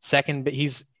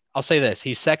 I'll say this,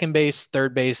 he's second base,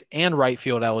 third base, and right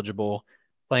field eligible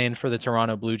playing for the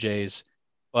Toronto Blue Jays.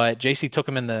 But JC took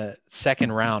him in the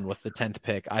second round with the 10th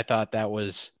pick. I thought that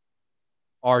was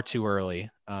far too early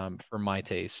for my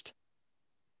taste.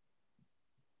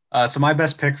 So my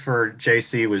best pick for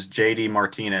JC was JD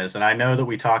Martinez, and I know that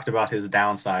we talked about his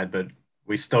downside, but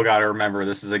we still got to remember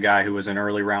this is a guy who was an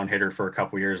early round hitter for a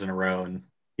couple years in a row, and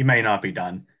he may not be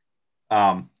done.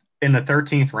 In the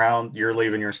 13th round, you're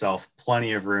leaving yourself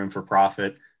plenty of room for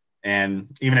profit, and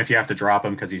even if you have to drop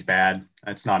him because he's bad,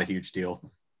 that's not a huge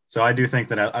deal. So I do think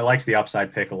that I liked the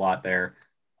upside pick a lot there.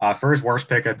 For his worst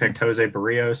pick, I picked Jose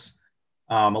Barrios.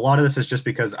 A lot of this is just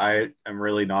because I am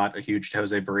really not a huge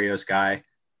Jose Barrios guy.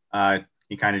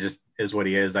 He kind of just is what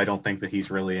he is. I don't think that he's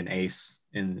really an ace.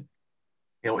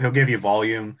 He'll give you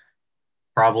volume,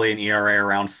 probably an ERA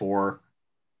around 4,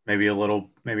 maybe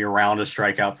around a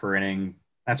strikeout per inning.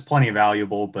 That's plenty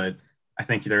valuable, but I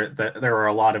think there are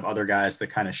a lot of other guys that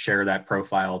kind of share that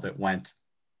profile that went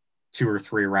 2 or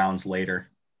 3 rounds later.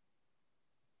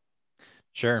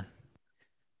 Sure.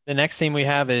 The next team we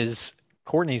have is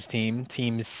Courtney's team,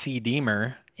 Team C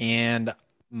Deemer, and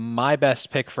my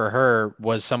best pick for her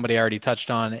was somebody I already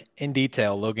touched on in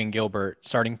detail, Logan Gilbert,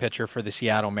 starting pitcher for the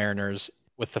Seattle Mariners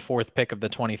with the 4th pick of the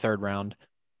 23rd round.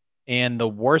 And the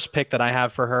worst pick that I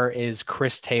have for her is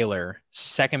Chris Taylor,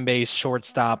 second base,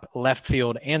 shortstop, left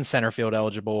field, and center field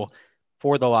eligible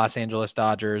for the Los Angeles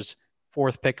Dodgers,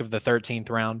 4th pick of the 13th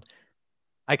round.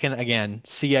 I can, again,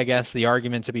 see, I guess, the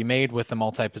argument to be made with the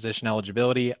multi-position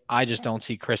eligibility. I just don't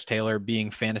see Chris Taylor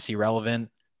being fantasy relevant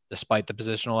despite the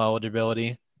positional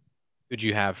eligibility. Who'd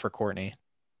you have for Courtney?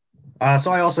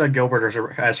 So I also had Gilbert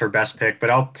as her best pick, but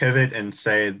I'll pivot and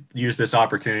use this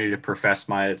opportunity to profess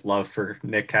my love for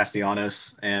Nick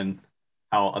Castellanos and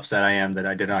how upset I am that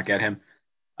I did not get him.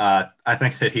 I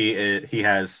think that he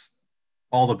has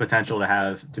all the potential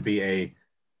to be a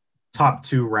top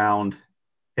 2 round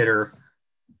hitter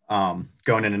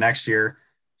going into next year.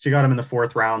 She got him in the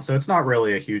 4th round, so it's not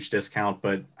really a huge discount,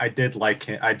 but I do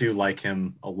like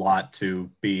him a lot to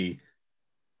be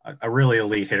a really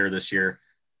elite hitter this year.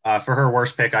 For her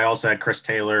worst pick, I also had Chris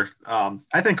Taylor.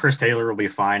 I think Chris Taylor will be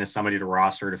fine as somebody to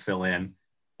roster to fill in,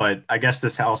 but I guess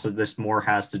this more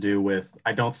has to do with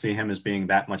I don't see him as being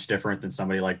that much different than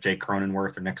somebody like Jake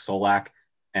Cronenworth or Nick Solak,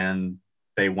 and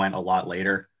they went a lot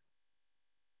later.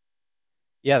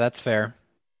 Yeah, that's fair.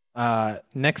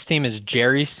 Next team is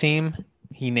Jerry's team.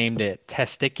 He named it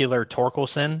Testicular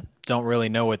Torkelson. Don't really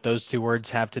know what those 2 words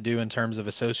have to do in terms of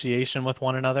association with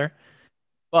one another.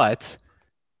 But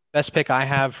best pick I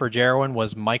have for Jerwin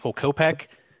was Michael Kopech,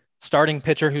 starting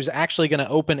pitcher who's actually going to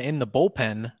open in the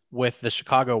bullpen with the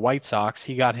Chicago White Sox.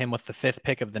 He got him with the 5th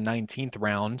pick of the 19th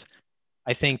round.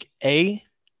 I think he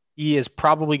is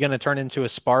probably going to turn into a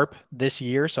Sparp this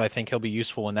year, so I think he'll be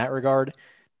useful in that regard.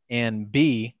 And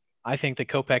B, I think that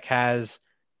Kopech has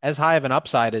as high of an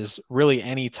upside as really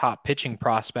any top pitching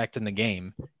prospect in the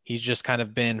game. He's just kind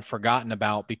of been forgotten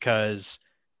about because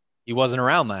he wasn't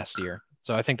around last year.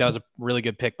 So I think that was a really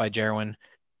good pick by Jerwin.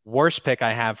 Worst pick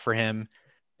I have for him,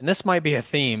 and this might be a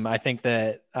theme. I think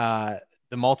that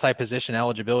the multi-position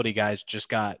eligibility guys just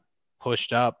got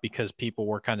pushed up because people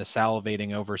were kind of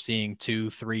salivating over seeing 2,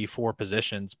 3, 4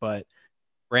 positions. But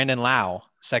Brandon Lowe,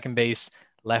 second base,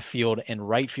 left field, and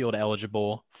right field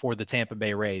eligible for the Tampa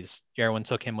Bay Rays. Jerwin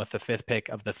took him with the 5th pick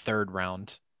of the 3rd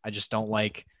round. I just don't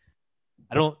like.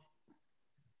 I don't.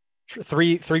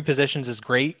 Three positions is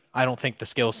great. I don't think the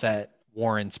skill set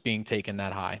warrants being taken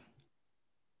that high.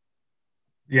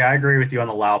 Yeah, I agree with you on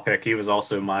the Lau pick. He was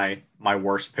also my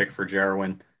worst pick for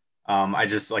Jerwin. I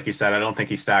just, like you said, I don't think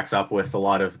he stacks up with a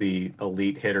lot of the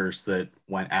elite hitters that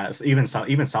went as even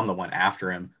some that went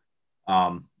after him.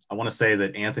 I want to say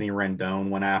that Anthony Rendon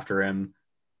went after him.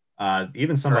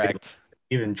 Even somebody, Correct.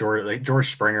 even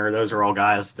George Springer. Those are all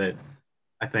guys that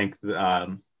I think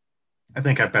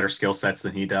have better skill sets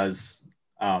than he does.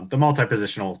 The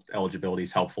multi-positional eligibility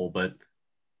is helpful, but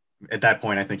at that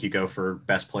point, I think you go for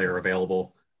best player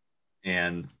available,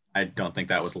 and I don't think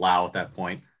that was Lau at that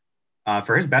point.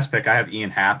 For his best pick, I have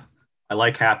Ian Happ. I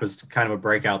like Happ as kind of a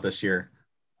breakout this year.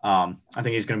 I think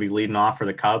he's going to be leading off for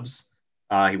the Cubs.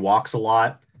 He walks a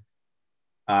lot.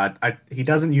 He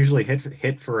doesn't usually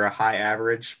hit for a high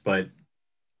average, but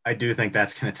I do think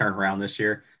that's going to turn around this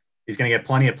year. He's going to get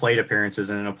plenty of plate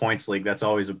appearances, and in a points league, that's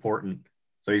always important.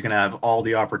 So he's going to have all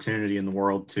the opportunity in the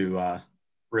world to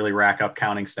really rack up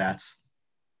counting stats.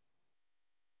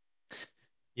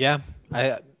 Yeah,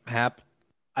 Hap.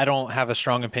 I don't have a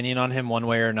strong opinion on him one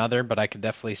way or another, but I could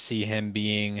definitely see him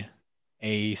being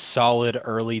a solid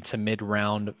early to mid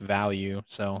round value.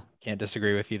 So can't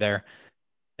disagree with you there.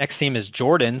 Next team is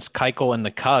Jordan's Keuchel and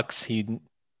the Cucks. He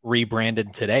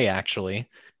rebranded today, actually.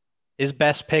 His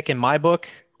best pick in my book,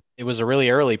 it was a really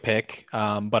early pick,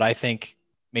 but I think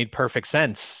made perfect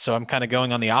sense. So I'm kind of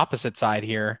going on the opposite side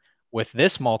here with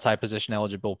this multi-position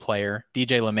eligible player,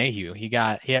 DJ LeMahieu.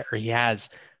 He has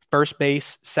first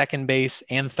base, second base,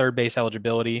 and third base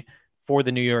eligibility for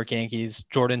the New York Yankees.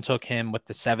 Jordan took him with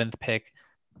the 7th pick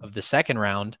of the 2nd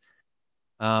round.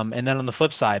 And then on the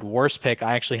flip side, worst pick,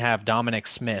 I actually have Dominic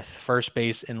Smith, first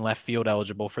base and left field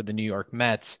eligible for the New York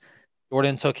Mets.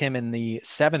 Jordan took him in the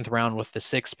 7th round with the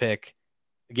 6th pick.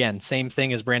 Again, same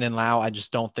thing as Brandon Lowe. I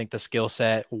just don't think the skill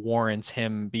set warrants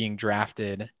him being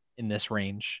drafted in this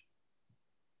range.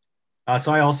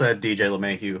 So I also had DJ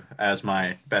LeMahieu as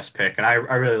my best pick, and I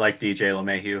really like DJ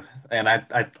LeMahieu, and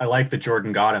I like that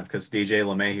Jordan got him because DJ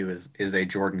LeMahieu is a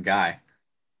Jordan guy,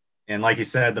 and like you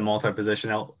said, the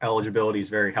multi-position eligibility is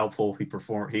very helpful.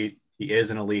 He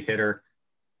is an elite hitter.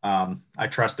 I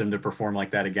trust him to perform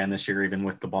like that again this year, even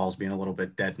with the balls being a little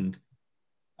bit deadened.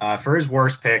 For his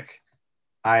worst pick,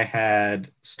 I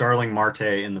had Starling Marte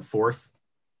in the 4th.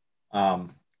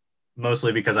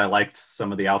 Mostly because I liked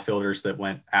some of the outfielders that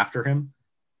went after him,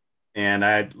 and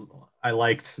I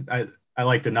liked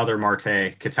another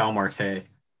Marte, Ketel Marte,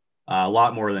 a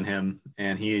lot more than him.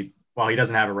 And while he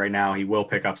doesn't have it right now, he will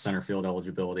pick up center field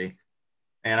eligibility.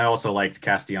 And I also liked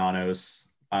Castellanos,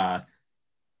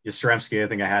 Yastrzemski. I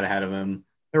think I had ahead of him.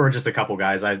 There were just a couple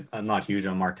guys. I'm not huge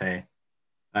on Marte.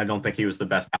 I don't think he was the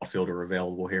best outfielder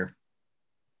available here.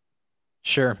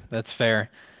 Sure, that's fair.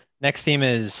 Next team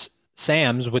is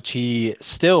Sam's, which he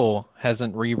still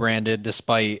hasn't rebranded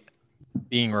despite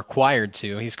being required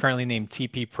to. He's currently named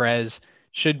TP Prez,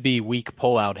 should be weak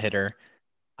pullout hitter.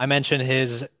 I mentioned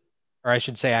or I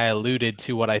should say I alluded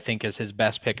to what I think is his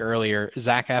best pick earlier.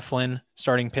 Zach Eflin,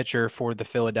 starting pitcher for the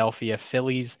Philadelphia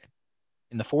Phillies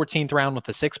in the 14th round with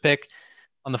the 6th pick.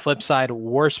 On the flip side,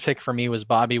 worst pick for me was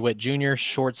Bobby Witt Jr.,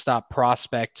 shortstop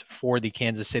prospect for the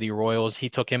Kansas City Royals. He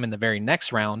took him in the very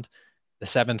next round, the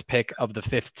 7th pick of the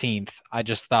 15th. I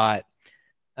just thought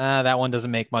that one doesn't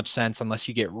make much sense unless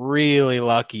you get really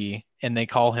lucky and they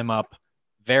call him up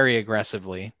very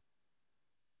aggressively.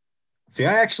 See,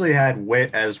 I actually had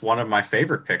Witt as one of my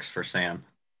favorite picks for Sam.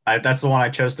 That's the one I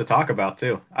chose to talk about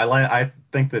too. I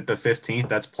think that the 15th,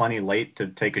 that's plenty late to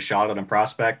take a shot at a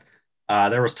prospect.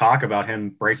 There was talk about him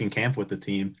breaking camp with the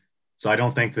team, so I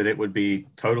don't think that it would be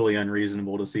totally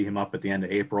unreasonable to see him up at the end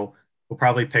of April. We'll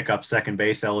probably pick up second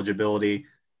base eligibility,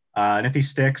 and if he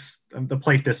sticks, the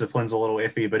plate discipline's a little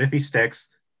iffy, but if he sticks,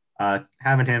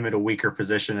 having him at a weaker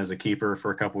position as a keeper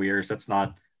for a couple years,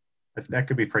 that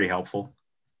could be pretty helpful.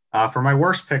 For my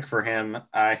worst pick for him,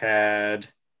 I had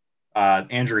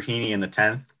Andrew Heaney in the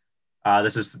 10th.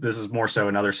 This is more so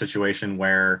another situation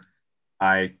where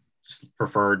I just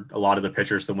preferred a lot of the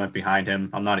pitchers that went behind him.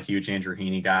 I'm not a huge Andrew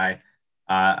Heaney guy.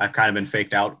 I've kind of been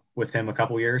faked out with him a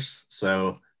couple years,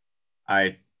 so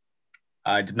I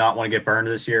I did not want to get burned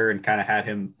this year and kind of had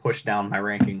him push down my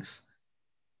rankings.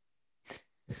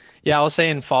 Yeah, I'll say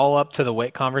in follow up to the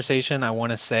Witt conversation, I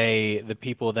want to say the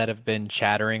people that have been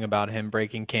chattering about him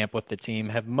breaking camp with the team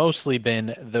have mostly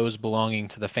been those belonging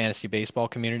to the fantasy baseball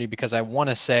community because I want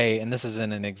to say, and this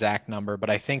isn't an exact number, but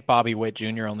I think Bobby Witt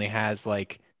Jr. only has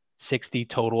like 60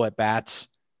 total at bats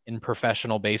in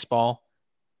professional baseball.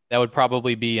 That would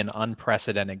probably be an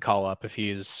unprecedented call up if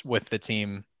he's with the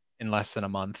team in less than a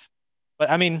month. But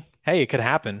I mean, hey, it could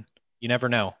happen. You never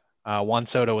know. Juan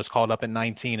Soto was called up at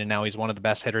 19, and now he's one of the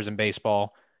best hitters in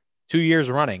baseball 2 years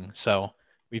running. So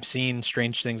we've seen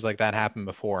strange things like that happen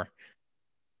before.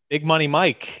 Big Money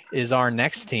Mike is our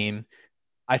next team.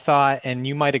 I thought, and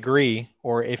you might agree,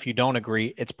 or if you don't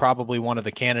agree, it's probably one of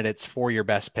the candidates for your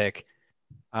best pick.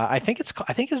 I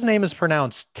think his name is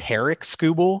pronounced Tarek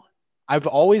Skubal. I've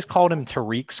always called him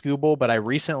Tariq Skubal, but I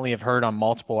recently have heard on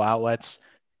multiple outlets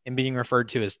him being referred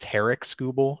to as Tarek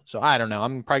Skubal. So I don't know.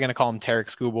 I'm probably going to call him Tarek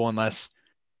Skubal unless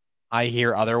I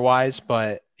hear otherwise.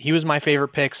 But he was my favorite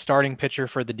pick, starting pitcher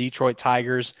for the Detroit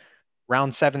Tigers,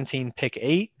 round 17, pick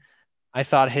 8. I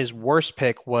thought his worst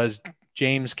pick was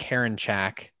James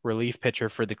Karinchak, relief pitcher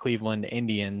for the Cleveland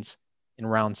Indians, in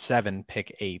round 7,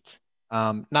 pick 8.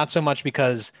 Not so much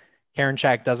because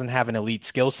Karinchak doesn't have an elite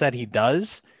skill set. He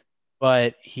does,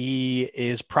 but he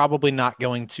is probably not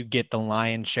going to get the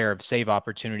lion's share of save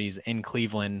opportunities in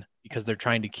Cleveland because they're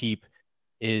trying to keep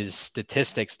his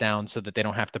statistics down so that they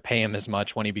don't have to pay him as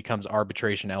much when he becomes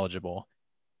arbitration eligible.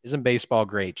 Isn't baseball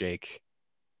great, Jake?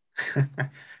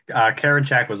 Karen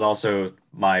Chack was also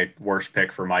my worst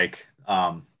pick for Mike.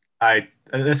 I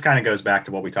This kind of goes back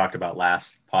to what we talked about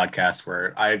last podcast,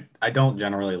 where I don't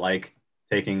generally like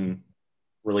taking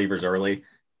relievers early,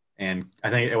 and I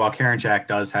think while Karen Jack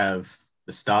does have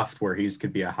the stuff where he's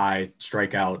could be a high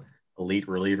strikeout elite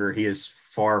reliever, he is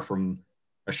far from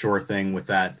a sure thing with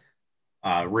that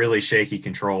really shaky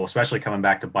control, especially coming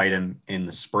back to bite him in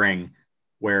the spring,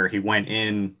 where he went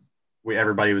in.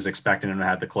 Everybody was expecting him to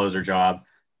have the closer job.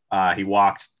 He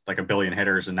walked like a billion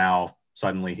hitters, and now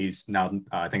suddenly he's now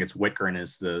I think it's Whitgren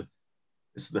is the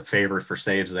favorite for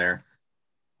saves there.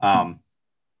 Um,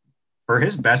 for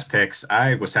his best picks,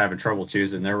 I was having trouble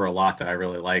choosing. There were a lot that I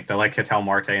really liked. I like Ketel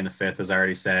Marte in the 5th, as I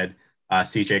already said.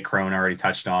 CJ Crone I already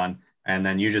touched on, and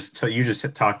then you just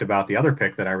talked about the other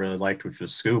pick that I really liked, which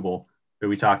was Scooble, who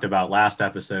we talked about last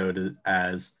episode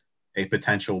as a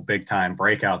potential big time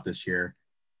breakout this year.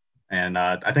 And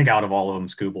I think out of all of them,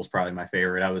 Scooble's probably my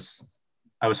favorite. I was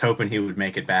hoping he would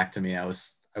make it back to me. I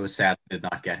was sad I did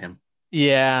not get him.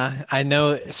 Yeah, I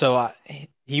know. So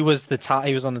he was the top.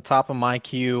 He was on the top of my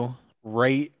queue,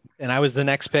 right? And I was the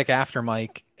next pick after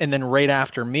Mike, and then right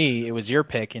after me, it was your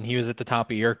pick, and he was at the top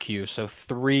of your queue. So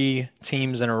 3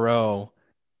 teams in a row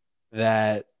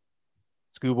that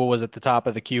Scooble was at the top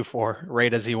of the queue for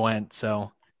right as he went.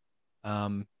 So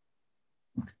um,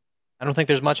 I don't think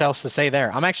there's much else to say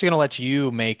there. I'm actually going to let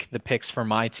you make the picks for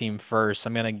my team first.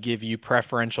 I'm going to give you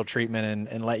preferential treatment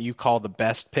and let you call the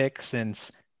best pick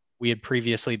since we had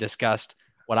previously discussed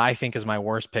what I think is my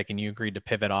worst pick and you agreed to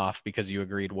pivot off because you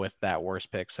agreed with that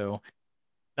worst pick. So,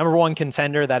 number 1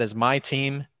 contender, that is my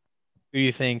team. Who do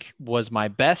you think was my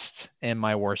best and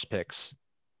my worst picks?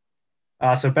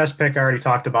 So best pick, I already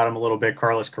talked about him a little bit.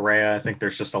 Carlos Correa. I think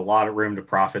there's just a lot of room to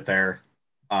profit there.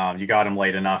 You got him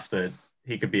late enough that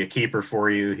he could be a keeper for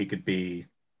you. You could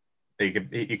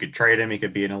trade him. He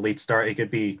could be an elite star. He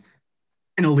could be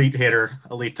an elite hitter,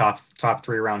 elite top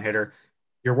 3 round hitter.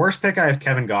 Your worst pick, I have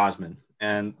Kevin Gausman,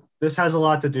 and this has a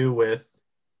lot to do with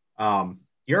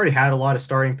you already had a lot of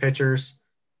starting pitchers,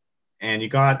 and you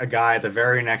got a guy the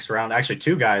very next round, actually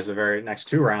 2 guys the very next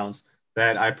 2 rounds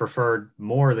that I preferred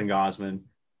more than Gausman,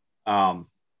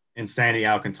 in Sandy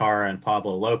Alcantara and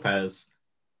Pablo Lopez.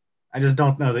 I just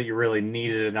don't know that you really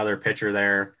needed another pitcher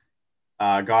there.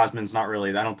 Gosman's not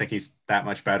really, I don't think he's that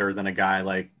much better than a guy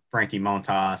like Frankie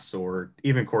Montas or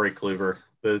even Corey Kluber.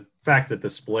 The fact that the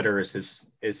splitter is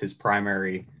his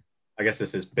primary, I guess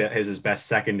this is his best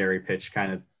secondary pitch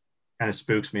kind of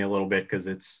spooks me a little bit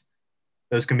because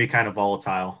those can be kind of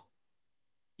volatile.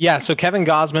 Yeah, so Kevin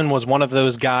Gausman was one of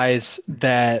those guys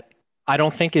that I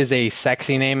don't think is a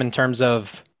sexy name in terms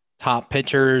of top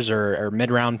pitchers or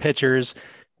mid-round pitchers,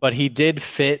 but he did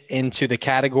fit into the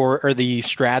category or the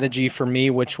strategy for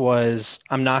me, which was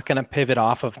I'm not going to pivot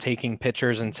off of taking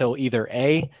pitchers until either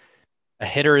A, a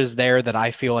hitter is there that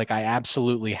I feel like I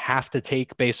absolutely have to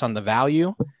take based on the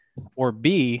value, or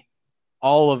B,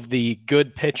 all of the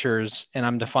good pitchers, and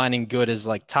I'm defining good as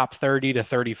like top 30 to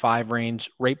 35 range,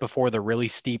 right before the really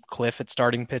steep cliff at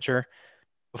starting pitcher.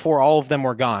 Before all of them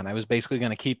were gone, I was basically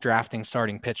going to keep drafting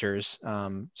starting pitchers.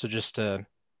 So just to,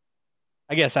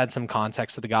 I guess, add some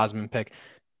context to the Gosman pick.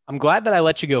 I'm glad that I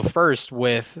let you go first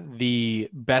with the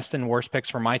best and worst picks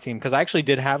for my team because I actually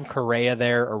did have Correa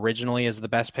there originally as the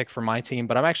best pick for my team,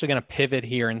 but I'm actually going to pivot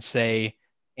here and say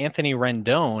Anthony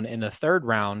Rendon in the third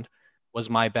round was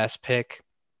my best pick,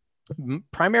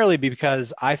 primarily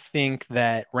because I think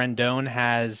that Rendon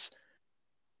has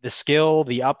the skill,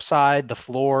 the upside, the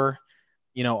floor,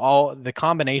 all the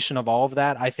combination of all of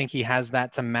that. I think he has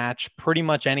that to match pretty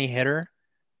much any hitter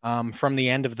from the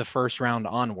end of the first round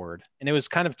onward. And it was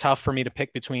kind of tough for me to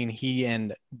pick between he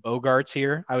and Bogarts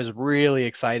here. I was really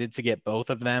excited to get both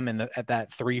of them at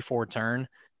that 3-4 turn.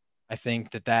 I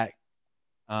think that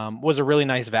was a really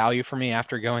nice value for me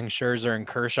after going Scherzer and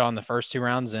Kershaw in the first two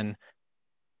rounds. And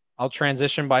I'll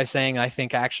transition by saying I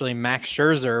think actually Max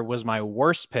Scherzer was my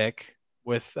worst pick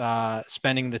with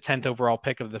spending the 10th overall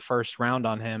pick of the first round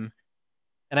on him.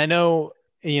 And I know,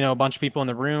 a bunch of people in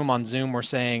the room on Zoom were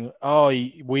saying, oh,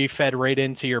 we fed right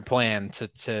into your plan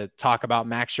to talk about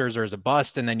Max Scherzer as a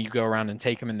bust, and then you go around and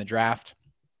take him in the draft.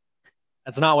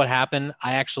 That's not what happened.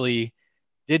 I actually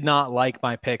did not like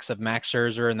my picks of Max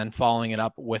Scherzer and then following it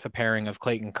up with a pairing of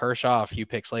Clayton Kershaw a few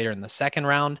picks later in the second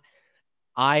round.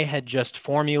 I had just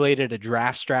formulated a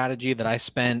draft strategy that I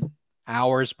spent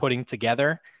hours putting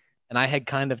together. And I had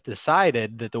kind of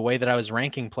decided that the way that I was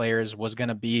ranking players was going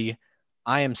to be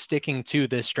I am sticking to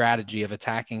this strategy of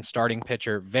attacking starting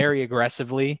pitcher very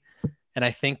aggressively. And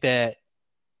I think that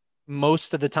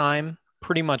most of the time,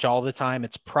 pretty much all the time,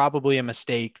 it's probably a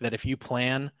mistake that if you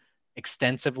plan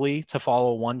extensively to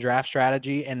follow one draft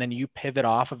strategy and then you pivot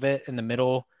off of it in the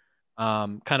middle,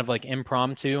 kind of like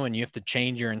impromptu, and you have to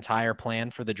change your entire plan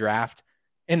for the draft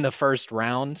in the first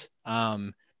round.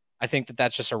 I think that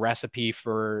that's just a recipe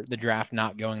for the draft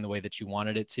not going the way that you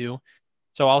wanted it to.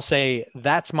 So I'll say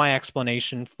that's my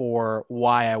explanation for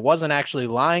why I wasn't actually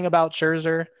lying about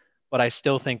Scherzer, but I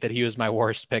still think that he was my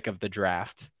worst pick of the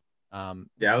draft.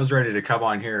 Yeah, I was ready to come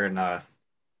on here and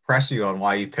press you on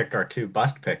why you picked our two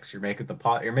bust picks. You're making the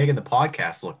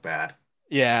podcast look bad.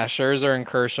 Yeah, Scherzer and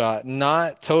Kershaw.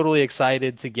 Not totally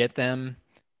excited to get them.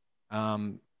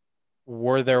 Um,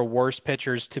 were there worse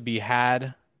pitchers to be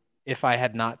had if I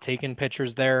had not taken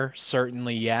pitchers there?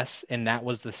 Certainly, yes. And that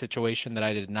was the situation that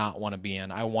I did not want to be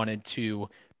in. I wanted to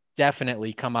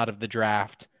definitely come out of the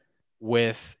draft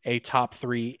with a top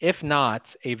three, if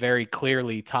not a very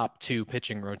clearly top two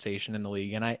pitching rotation in the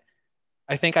league. And I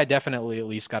think I definitely at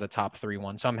least got a top three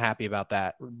one. So I'm happy about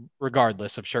that,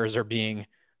 regardless of Scherzer being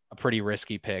a pretty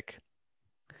risky pick.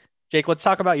 Jake, let's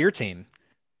talk about your team.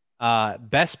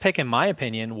 Best pick, in my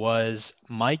opinion, was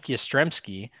Mike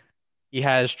Yastrzemski. He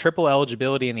has triple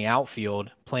eligibility in the outfield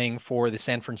playing for the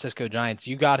San Francisco Giants.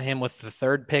 You got him with the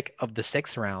third pick of the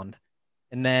sixth round.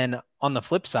 And then on the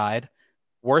flip side,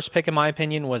 worst pick, in my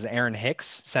opinion, was Aaron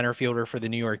Hicks, center fielder for the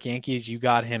New York Yankees. You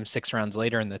got him 6 rounds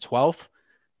later in the 12th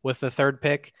with the third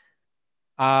pick.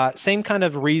 Same kind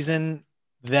of reason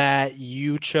that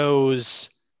you chose,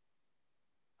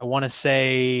 I want to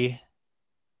say,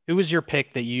 who was your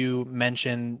pick that you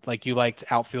mentioned? Like you liked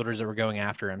outfielders that were going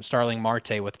after him, Starling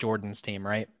Marte with Jordan's team,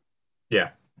 right? Yeah.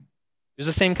 It was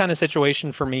the same kind of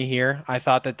situation for me here. I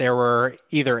thought that there were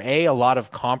either a lot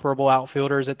of comparable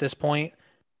outfielders at this point,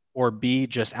 or B,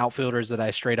 just outfielders that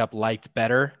I straight up liked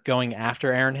better going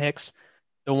after Aaron Hicks.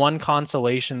 The one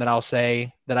consolation that I'll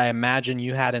say that I imagine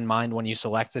you had in mind when you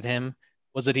selected him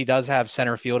was that he does have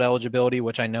center field eligibility,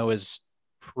 which I know is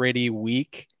pretty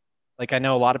weak. Like I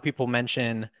know a lot of people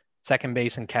mention second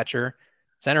base and catcher.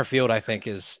 Center field, I think,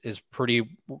 is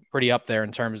pretty up there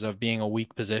in terms of being a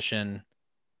weak position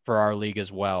for our league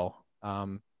as well.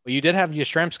 But you did have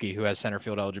Yastrzemski, who has center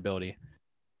field eligibility.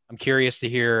 I'm curious to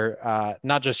hear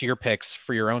not just your picks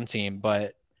for your own team,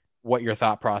 but what your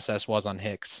thought process was on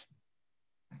Hicks.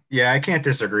 Yeah, I can't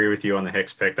disagree with you on the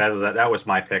Hicks pick. That was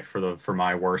my pick for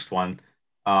my worst one.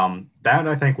 That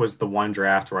I think was the one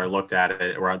draft where I looked at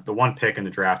it, or the one pick in the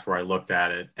draft where I looked at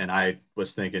it, and I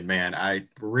was thinking, man, I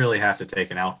really have to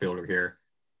take an outfielder here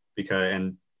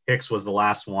and Hicks was the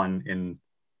last one in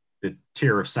the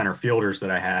tier of center fielders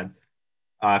that I had.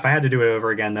 If I had to do it over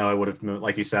again, though, I would have moved,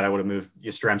 like you said, I would have moved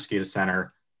Yastrzemski to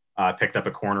center, picked up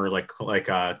a corner like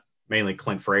mainly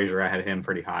Clint Frazier. I had him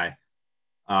pretty high.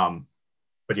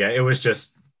 But yeah,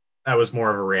 that was more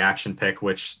of a reaction pick,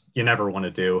 which you never want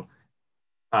to do.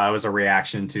 It was a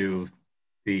reaction to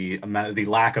the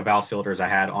lack of outfielders I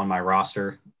had on my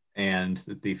roster, and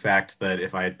the fact that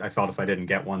if I felt if I didn't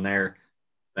get one there,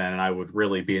 then I would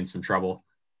really be in some trouble.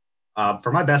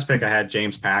 For my best pick, I had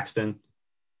James Paxton,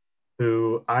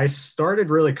 who I started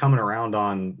really coming around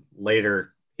on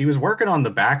later. He was working on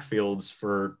the backfields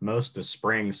for most of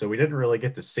spring, so we didn't really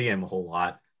get to see him a whole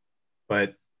lot.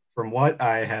 But from what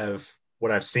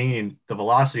I've seen, the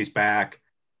velocity's back.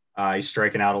 He's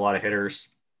striking out a lot of hitters.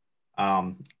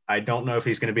 I don't know if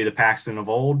he's going to be the Paxton of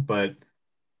old, but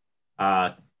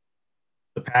uh,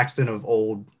 the Paxton of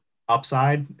old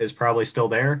upside is probably still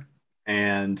there.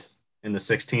 And in the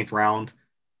 16th round,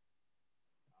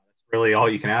 that's really all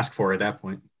you can ask for at that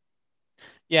point.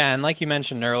 Yeah, and like you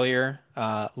mentioned earlier,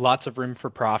 lots of room for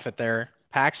profit there.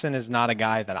 Paxton is not a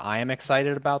guy that I am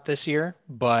excited about this year,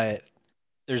 but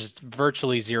there's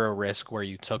virtually zero risk where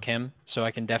you took him. So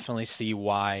I can definitely see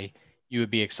why you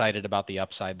would be excited about the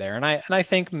upside there. And I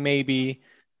think maybe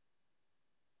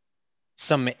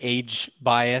some age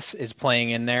bias is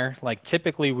playing in there. Like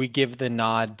typically we give the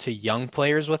nod to young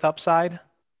players with upside.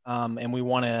 And we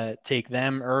want to take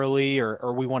them early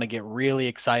or we want to get really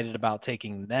excited about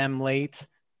taking them late.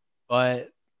 But,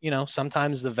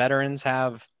 sometimes the veterans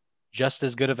have just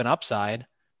as good of an upside.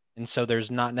 And so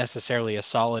there's not necessarily a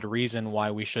solid reason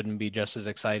why we shouldn't be just as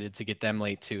excited to get them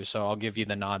late too. So I'll give you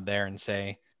the nod there and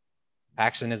say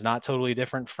Paxton is not totally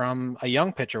different from a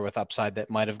young pitcher with upside that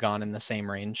might have gone in the same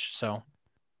range. So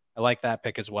I like that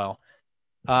pick as well.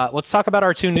 Let's talk about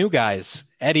our two new guys.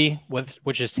 Eddie,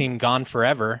 which is team Gone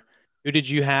Forever. Who did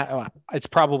you have? It's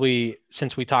probably,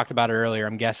 since we talked about it earlier,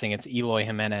 I'm guessing it's Eloy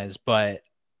Jimenez, but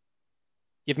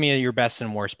give me your best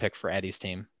and worst pick for Eddie's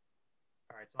team.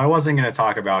 All right, so I wasn't going to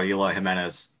talk about Eloy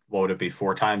Jimenez. What would it be,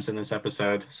 4 times in this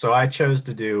episode? So I chose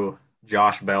to do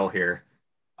Josh Bell here.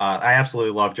 I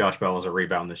absolutely love Josh Bell as a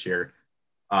rebound this year.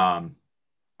 Um,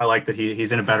 I like that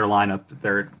he's in a better lineup.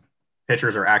 Their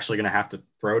pitchers are actually going to have to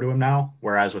throw to him now,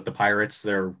 whereas with the Pirates,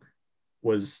 the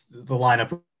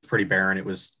lineup was pretty barren. It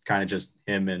was kind of just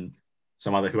him and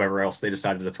whoever else they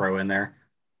decided to throw in there.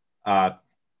 But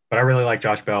I really like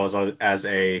Josh Bell as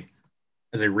a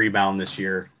rebound this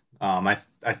year. I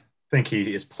think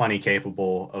he is plenty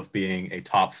capable of being a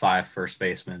top 5 first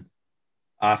baseman.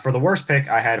 For the worst pick,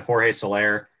 I had Jorge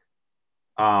Soler.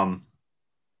 Um,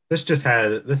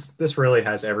 this really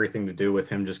has everything to do with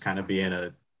him just kind of being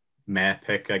a meh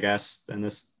pick, I guess, in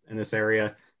this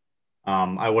area.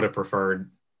 I would have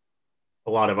preferred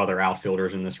a lot of other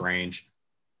outfielders in this range.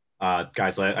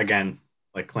 Guys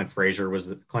like Clint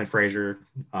Frazier.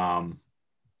 I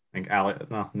think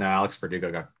Alex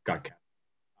Verdugo got kept.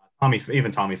 Tommy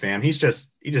Pham.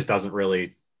 He just doesn't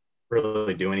really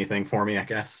do anything for me, I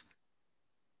guess.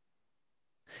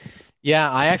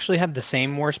 Yeah, I actually had the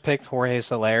same worst pick, Jorge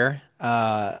Soler,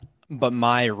 but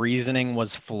my reasoning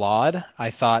was flawed.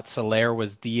 I thought Soler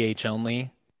was DH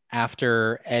only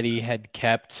after Eddie had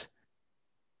kept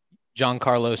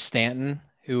Giancarlo Stanton,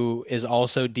 who is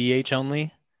also DH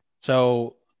only.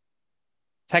 So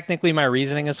technically, my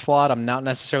reasoning is flawed. I'm not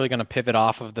necessarily going to pivot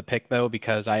off of the pick, though,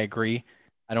 because I agree.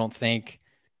 I don't think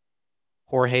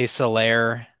Jorge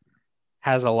Soler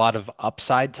has a lot of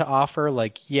upside to offer.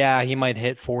 Like, yeah, he might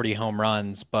hit 40 home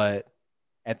runs, but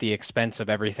at the expense of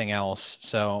everything else.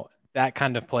 So that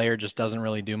kind of player just doesn't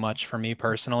really do much for me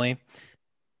personally.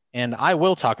 And I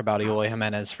will talk about Eloy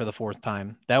Jimenez for the 4th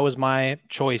time. That was my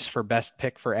choice for best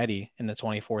pick for Eddie in the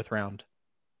 24th round.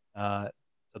 So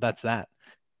that's that.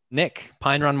 Nick,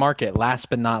 Pine Run Market, last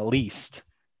but not least.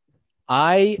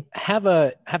 I have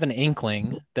an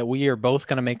inkling that we are both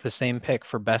going to make the same pick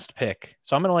for best pick.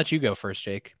 So I'm going to let you go first,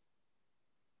 Jake.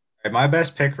 My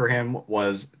best pick for him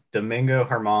was Domingo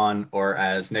Germán, or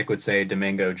as Nick would say,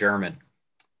 Domingo German.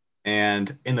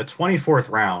 And in the 24th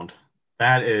round,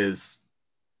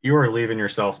 you are leaving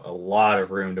yourself a lot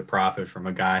of room to profit from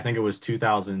a guy. I think it was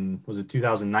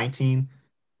 2019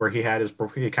 where he kind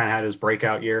of had his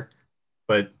breakout year.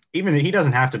 But even he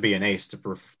doesn't have to be an ace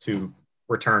to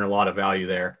return a lot of value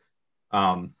there.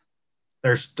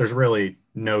 There's really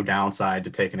no downside to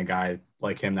taking a guy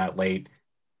like him that late,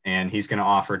 and he's going to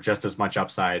offer just as much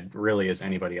upside really as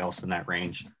anybody else in that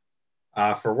range.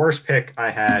 For worst pick,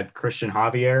 I had Christian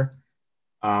Javier.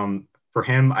 For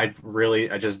him, I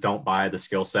just don't buy the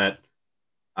skill set.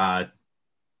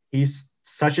 He's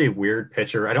such a weird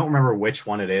pitcher. I don't remember which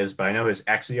one it is, but I know his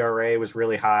xERA was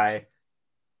really high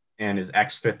and his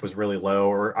xFIP was really low,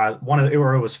 or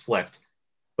it was flipped.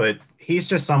 But he's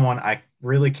just someone I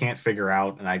really can't figure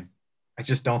out, and I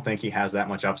just don't think he has that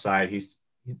much upside. He's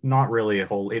not really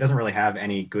he doesn't really have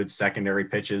any good secondary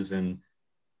pitches, and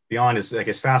beyond his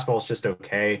fastball is just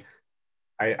okay.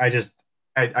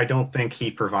 I don't think he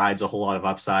provides a whole lot of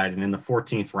upside. And in the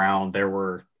 14th round, there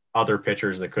were other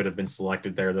pitchers that could have been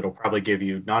selected there that'll probably give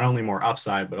you not only more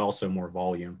upside, but also more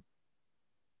volume.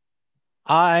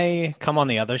 I come on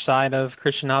the other side of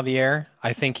Christian Javier.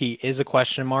 I think he is a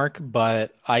question mark,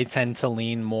 but I tend to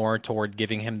lean more toward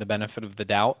giving him the benefit of the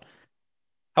doubt.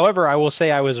 However, I will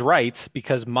say I was right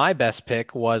because my best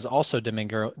pick was also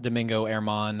Domingo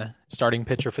Herman, starting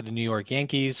pitcher for the New York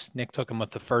Yankees. Nick took him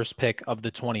with the first pick of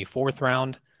the 24th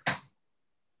round.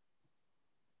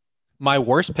 My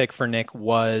worst pick for Nick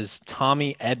was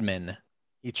Tommy Edman.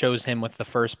 He chose him with the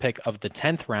first pick of the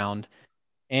 10th round.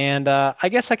 And I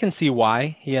guess I can see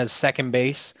why. He has second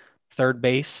base, third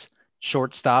base,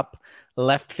 shortstop,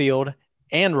 left field,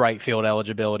 and right field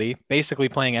eligibility, basically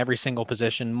playing every single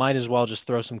position. Might as well just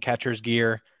throw some catcher's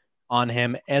gear on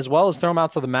him, as well as throw him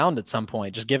out to the mound at some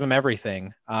point. Just give him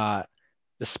everything.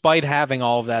 Despite having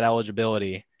all of that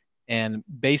eligibility and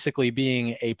basically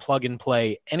being a plug and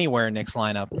play anywhere in Nick's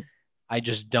lineup, I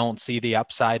just don't see the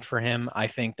upside for him. I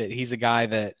think that he's a guy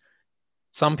that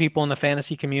some people in the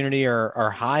fantasy community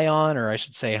are high on, or I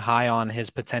should say high on his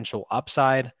potential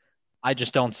upside. I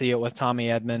just don't see it with Tommy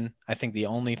Edman. I think the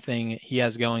only thing he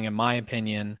has going, in my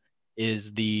opinion,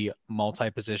 is the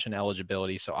multi-position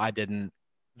eligibility. So I didn't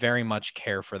very much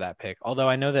care for that pick. Although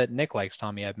I know that Nick likes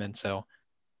Tommy Edman, so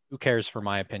who cares for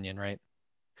my opinion, right?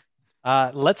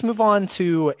 Let's move on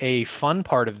to a fun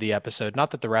part of the episode.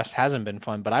 Not that the rest hasn't been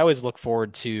fun, but I always look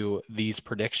forward to these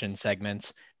prediction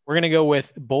segments. We're going to go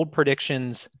with bold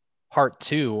predictions part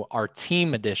two, our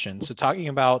team edition. So talking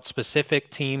about specific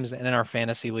teams in our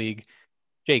fantasy league.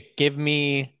 Jake,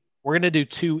 we're going to do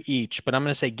two each, but I'm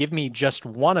going to say, give me just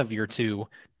one of your two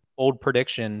bold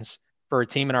predictions for a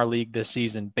team in our league this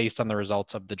season based on the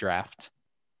results of the draft.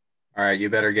 All right, you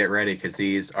better get ready because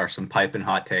these are some piping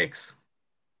hot takes.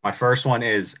 My first one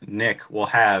is Nick will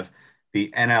have the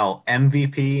NL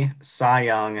MVP, Cy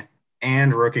Young,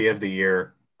 and Rookie of the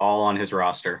Year all on his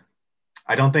roster.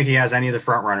 I don't think he has any of the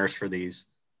front runners for these,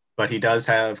 but he does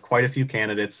have quite a few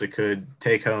candidates that could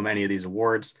take home any of these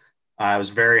awards. I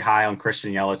was very high on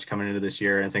Christian Yelich coming into this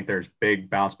year, and I think there's big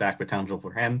bounce back potential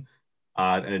for him.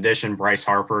 In addition, Bryce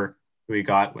Harper, who he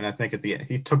got when I think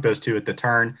he took those two at the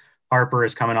turn. Harper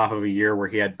is coming off of a year where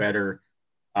he had better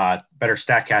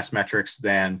Statcast metrics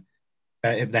than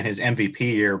his MVP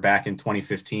year back in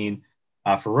 2015.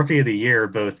 For Rookie of the Year,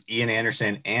 both Ian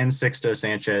Anderson and Sixto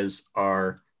Sanchez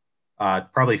are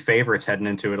probably favorites heading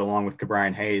into it, along with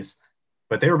Cabrian Hayes.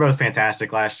 But they were both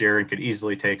fantastic last year and could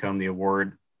easily take home the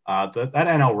award. That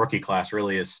NL rookie class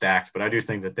really is stacked, but I do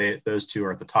think that those two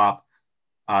are at the top.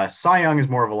 Cy Young is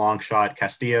more of a long shot.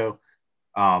 Castillo,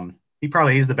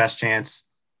 he's the best chance.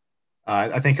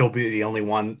 I think he'll be the only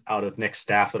one out of Nick's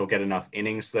staff that'll get enough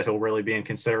innings that he'll really be in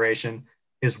consideration.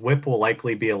 His whip will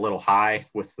likely be a little high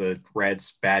with the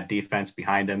Reds' bad defense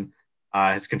behind him.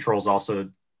 His control's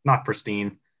also not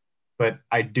pristine, but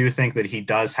I do think that he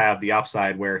does have the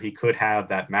upside where he could have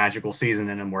that magical season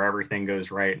in him where everything goes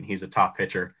right and he's a top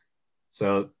pitcher.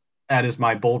 So that is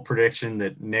my bold prediction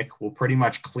that Nick will pretty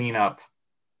much clean up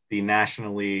the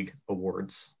National League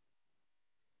awards.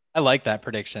 I like that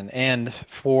prediction. And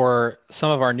for some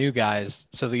of our new guys,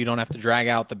 so that you don't have to drag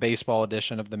out the baseball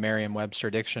edition of the Merriam-Webster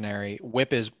dictionary,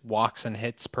 whip is walks and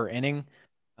hits per inning.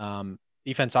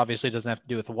 Defense obviously doesn't have to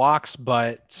do with walks,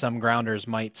 but some grounders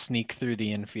might sneak through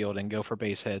the infield and go for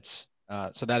base hits.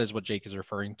 So that is what Jake is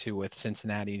referring to with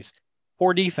Cincinnati's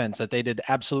poor defense that they did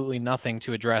absolutely nothing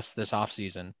to address this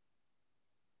offseason.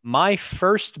 My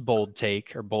first bold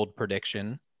take or bold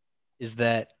prediction is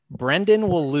that Brendan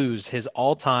will lose his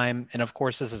all-time, and of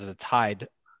course this is a tied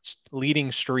leading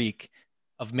streak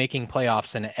of making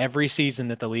playoffs in every season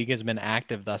that the league has been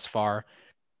active thus far,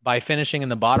 by finishing in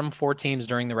the bottom four teams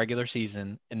during the regular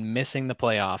season and missing the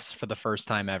playoffs for the first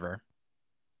time ever.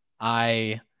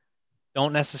 I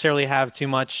don't necessarily have too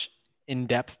much in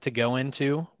depth to go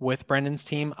into with Brendan's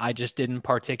team. I just didn't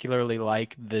particularly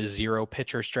like the zero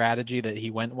pitcher strategy that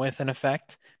he went with in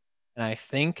effect. And I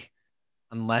think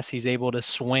unless he's able to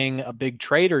swing a big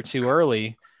trade or two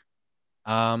early,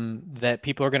 that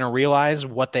people are going to realize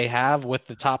what they have with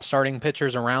the top starting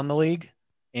pitchers around the league,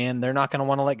 and they're not going to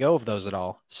want to let go of those at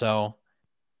all. So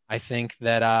I think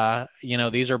that,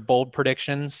 these are bold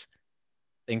predictions.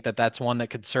 I think that that's one that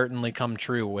could certainly come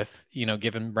true with,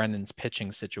 given Brendan's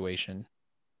pitching situation.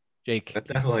 Jake. That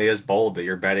definitely is bold that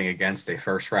you're betting against a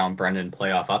first round Brendan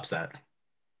playoff upset.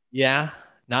 Yeah,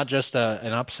 not just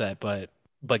an upset, but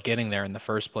getting there in the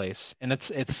first place. And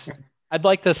it's I'd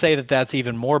like to say that that's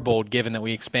even more bold given that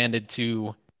we expanded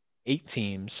to 8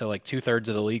 teams, so like 2/3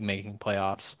 of the league making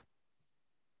playoffs.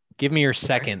 Give me your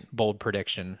second bold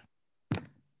prediction.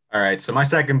 All right. So my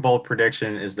second bold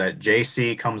prediction is that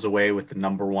JC comes away with the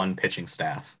number one pitching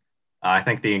staff. I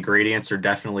think the ingredients are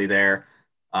definitely there.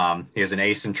 He has an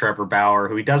ace in Trevor Bauer,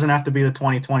 who he doesn't have to be the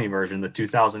 2020 version. The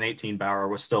 2018 Bauer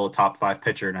was still a top five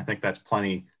pitcher, and I think that's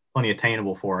plenty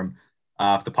attainable for him.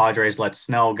 If the Padres let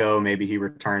Snell go, maybe he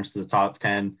returns to the top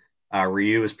 10.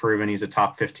 Ryu has proven he's a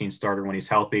top 15 starter when he's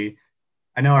healthy.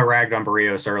 I know I ragged on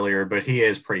Barrios earlier, but he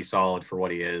is pretty solid for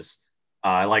what he is.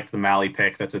 I liked the Malley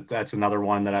pick. That's another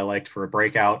one that I liked for a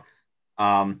breakout.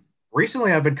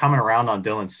 Recently, I've been coming around on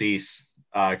Dylan Cease.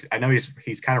 I know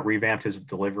he's kind of revamped his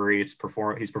delivery. He's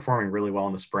performing really well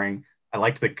in the spring. I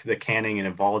liked the Canning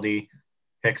and Evaldi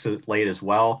picks late as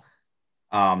well.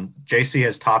 JC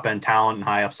has top end talent and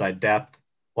high upside depth.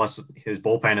 Plus, his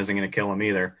bullpen isn't going to kill him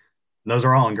either. And those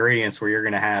are all ingredients where you're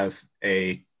going to have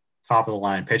a top of the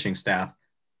line pitching staff.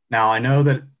 Now, I know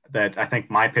that I think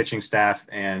my pitching staff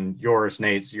and yours,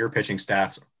 Nate's, your pitching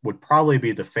staff would probably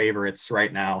be the favorites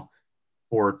right now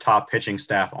for top pitching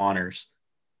staff honors.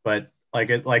 But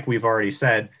like we've already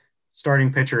said,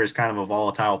 starting pitcher is kind of a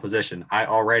volatile position. I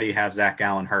already have Zach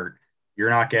Gallen hurt. You're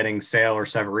not getting Sale or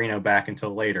Severino back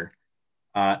until later.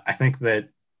 I think that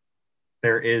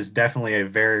there is definitely a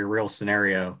very real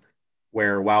scenario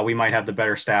where while we might have the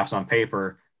better staffs on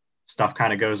paper, stuff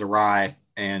kind of goes awry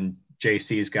and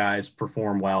JC's guys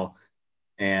perform well.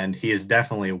 And he is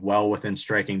definitely well within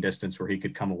striking distance where he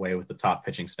could come away with the top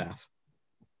pitching staff.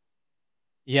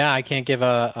 Yeah, I can't give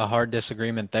a hard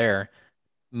disagreement there.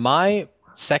 My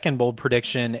second bold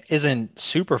prediction isn't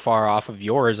super far off of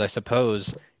yours, I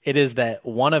suppose. It is that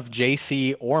one of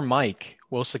JC or Mike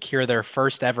will secure their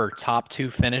first ever top two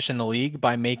finish in the league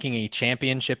by making a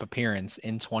championship appearance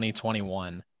in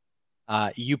 2021.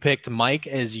 You picked Mike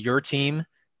as your team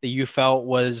that you felt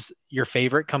was your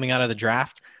favorite coming out of the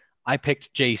draft. I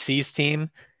picked JC's team.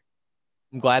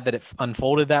 I'm glad that it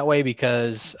unfolded that way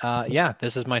because, yeah,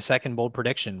 this is my second bold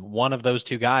prediction. One of those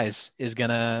two guys is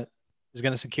gonna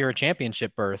secure a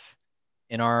championship berth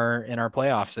in our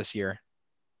playoffs this year.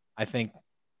 I think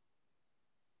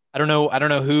I don't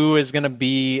know who is gonna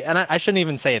be, and I shouldn't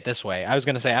even say it this way. I was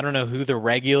gonna say I don't know who the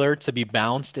regular to be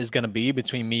bounced is gonna be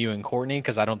between me, you, and Courtney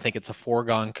because I don't think it's a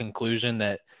foregone conclusion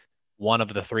that one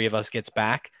of the three of us gets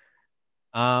back.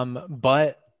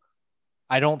 But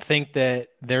I don't think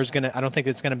it's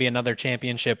gonna be another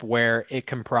championship where it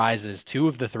comprises two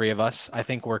of the three of us. I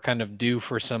think we're kind of due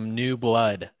for some new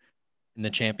blood in the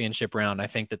championship round. I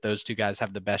think that those two guys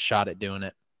have the best shot at doing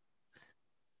it.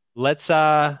 Let's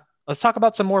talk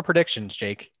about some more predictions,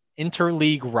 Jake.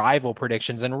 Interleague rival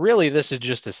predictions, and really this is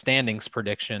just a standings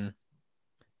prediction.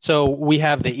 So we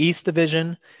have the East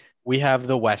Division, we have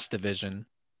the West Division,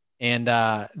 and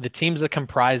the teams that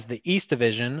comprise the East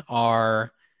Division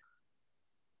are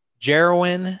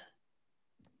Jarwin,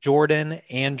 Jordan,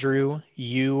 Andrew,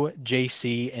 you,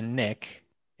 JC, and Nick.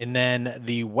 And then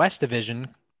the West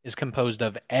Division is composed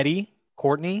of Eddie,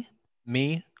 Courtney,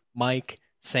 me, Mike,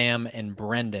 Sam, and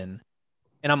Brendan.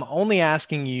 And I'm only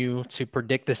asking you to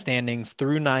predict the standings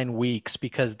through 9 weeks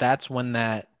because that's when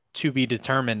that to be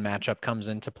determined matchup comes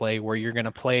into play, where you're going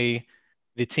to play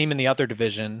the team in the other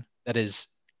division that is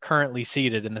currently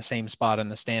seated in the same spot in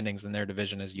the standings in their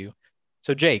division as you.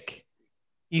 So, Jake,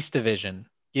 East Division,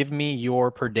 give me your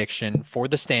prediction for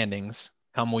the standings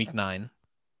come week 9.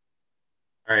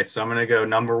 All right, so I'm going to go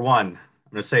number one.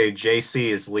 I'm going to say JC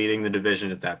is leading the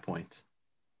division at that point.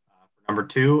 For number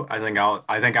two, I think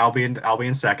I'll be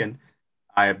in second.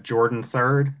 I have Jordan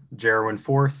third, Jarwin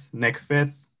fourth, Nick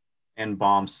fifth, and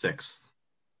Baum sixth.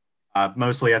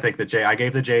 Mostly, I think I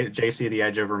gave the JC the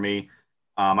edge over me.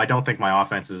 I don't think my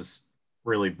offense is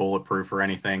really bulletproof or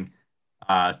anything.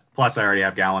 Plus, I already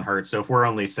have Gallen hurt. So if we're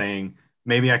only saying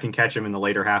maybe I can catch him in the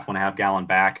later half when I have Gallen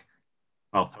back,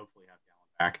 well, hopefully have Gallen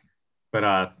back.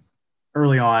 But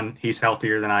early on, he's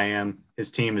healthier than I am.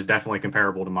 His team is definitely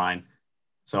comparable to mine.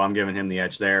 So I'm giving him the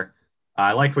edge there.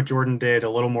 I liked what Jordan did a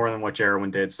little more than what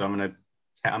Jarwin did. So I'm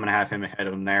gonna have him ahead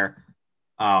of him there.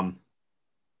 Um,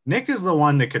 Nick is the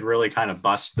one that could really kind of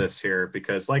bust this here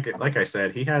because, like I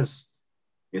said, he's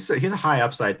a high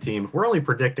upside team. If we're only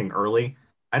predicting early,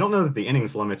 I don't know that the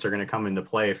innings limits are going to come into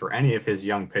play for any of his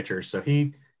young pitchers. So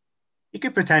he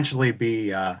could potentially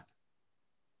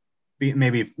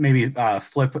maybe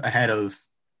flip ahead of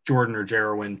Jordan or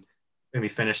Jarwin, maybe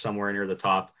finish somewhere near the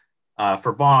top.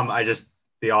 For Baum,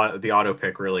 the auto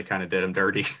pick really kind of did him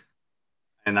dirty,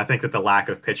 and I think that the lack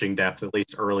of pitching depth, at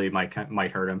least early, might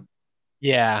hurt him.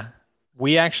 Yeah,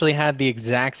 we actually had the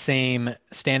exact same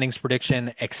standings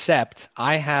prediction, except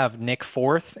I have Nick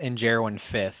fourth and Jarwin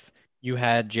fifth. You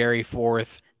had Jerry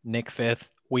fourth, Nick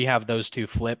fifth. We have those two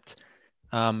flipped.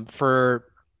 For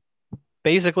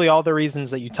basically all the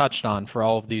reasons that you touched on for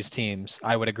all of these teams.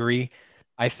 I would agree.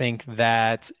 I think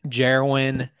that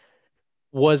Jerwin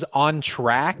was on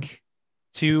track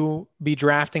to be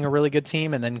drafting a really good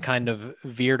team and then kind of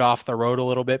veered off the road a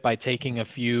little bit by taking a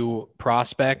few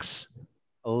prospects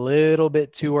a little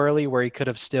bit too early where he could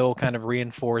have still kind of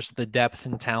reinforced the depth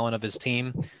and talent of his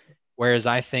team. Whereas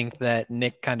I think that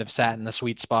Nick kind of sat in the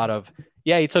sweet spot of,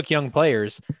 yeah, he took young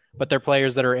players, but they're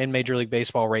players that are in Major League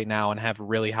Baseball right now and have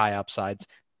really high upsides.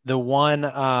 The one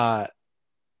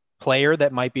player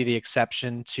that might be the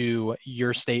exception to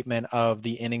your statement of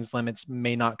the innings limits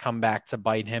may not come back to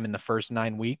bite him in the first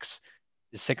 9 weeks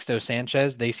is Sixto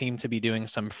Sanchez. They seem to be doing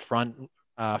some front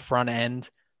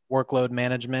end workload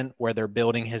management where they're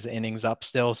building his innings up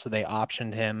still. So they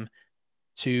optioned him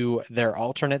to their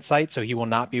alternate site. So he will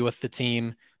not be with the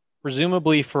team,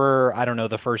 presumably for, I don't know,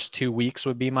 the first 2 weeks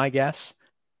would be my guess.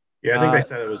 Yeah, I think they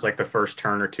said it was like the first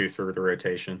turn or two through the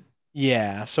rotation.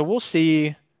 Yeah. So we'll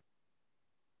see.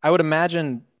 I would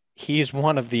imagine he's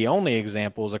one of the only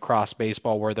examples across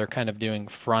baseball where they're kind of doing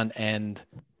front end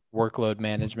workload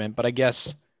management. But I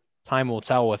guess time will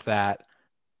tell with that.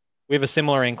 We have a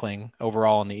similar inkling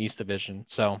overall in the East Division.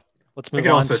 So let's I move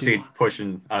could on also to. see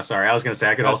pushing. Sorry, I was going to say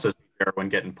I could Good. also see Darwin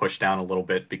getting pushed down a little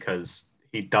bit because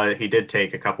he did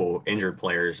take a couple injured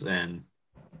players, and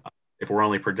if we're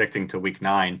only predicting to week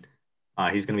 9,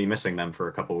 he's going to be missing them for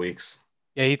a couple weeks.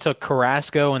 Yeah, he took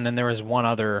Carrasco, and then there was one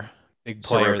other big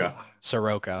player, Soroka.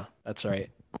 Soroka. That's right.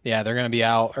 Yeah, they're going to be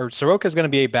out, or Soroka's going to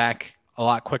be back a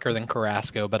lot quicker than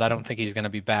Carrasco, but I don't think he's going to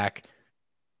be back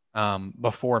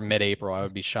before mid-April. I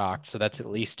would be shocked. So that's at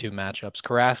least 2 matchups.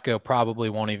 Carrasco probably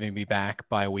won't even be back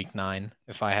by week 9,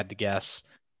 if I had to guess.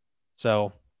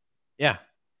 So, yeah,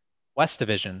 West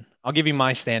Division. I'll give you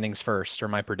my standings first, or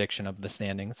my prediction of the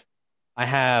standings. I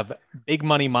have Big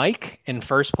Money Mike in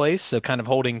first place, so kind of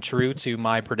holding true to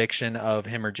my prediction of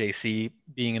him or JC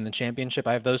being in the championship.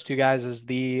 I have those two guys as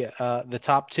the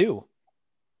top two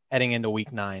heading into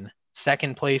week 9.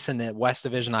 Second place in the West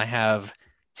Division, I have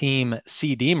Team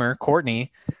C Deemer,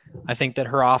 Courtney. I think that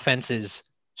her offense is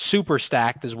super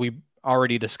stacked, as we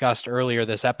already discussed earlier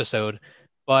this episode,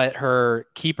 but her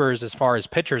keepers, as far as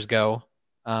pitchers go,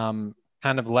 kind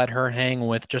of let her hang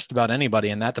with just about anybody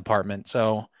in that department.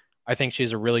 So I think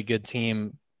she's a really good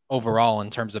team overall in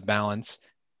terms of balance.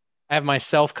 I have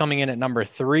myself coming in at number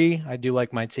 3. I do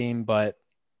like my team, but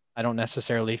I don't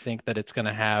necessarily think that it's going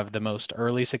to have the most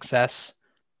early success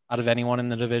out of anyone in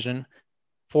the division.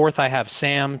 Fourth, I have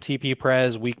Sam, TP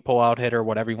Prez, weak pullout hitter,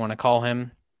 whatever you want to call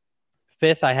him.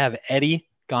 Fifth, I have Eddie,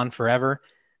 gone forever.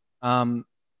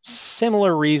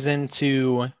 Similar reason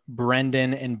to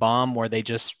Brendan and Baum, where they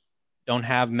just don't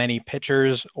have many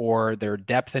pitchers or their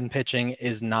depth in pitching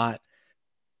is not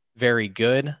very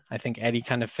good. I think Eddie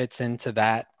kind of fits into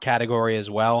that category as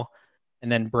well.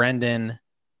 And then Brendan,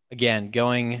 again,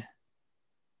 going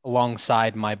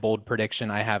alongside my bold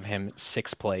prediction, I have him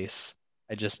 6th place.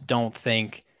 I just don't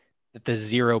think that the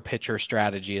zero pitcher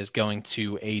strategy is going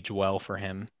to age well for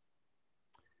him.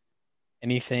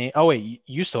 Anything? Oh, wait,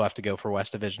 you still have to go for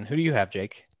West Division. Who do you have,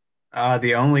 Jake?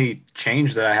 The only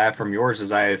change that I have from yours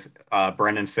is I have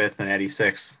Brendan 5th and Eddie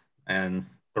 6th, and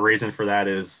the reason for that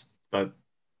is that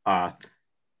uh,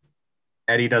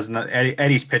 Eddie does not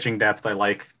Eddie's pitching depth I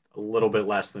like a little bit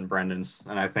less than Brendan's,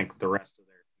 and I think the rest of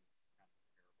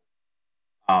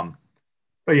their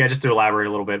but yeah, just to elaborate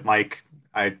a little bit, Mike,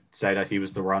 I said that he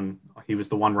was the one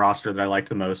roster that I liked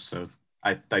the most, so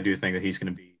I do think that he's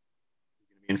going to be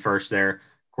in first there.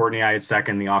 Courtney, I had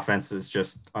second. The offense is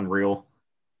just unreal,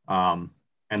 and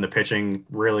the pitching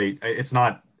really it's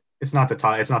not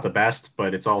the best,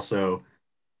 but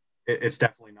it's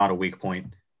definitely not a weak point.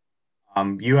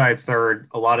 You had third.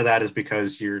 A lot of that is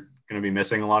because you're going to be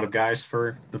missing a lot of guys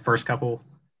for the first couple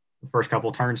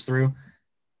turns through.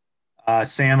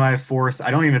 Sam, I have fourth.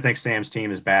 I don't even think Sam's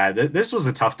team is bad. This was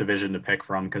a tough division to pick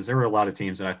from because there were a lot of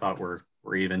teams that I thought were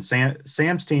even.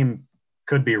 Sam's team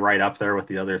could be right up there with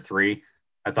the other 3.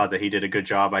 I thought that he did a good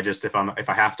job. If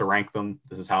I have to rank them,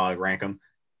 this is how I rank them.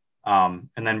 And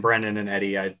then Brendan and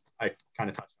Eddie, I kind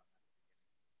of touched on.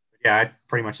 Yeah,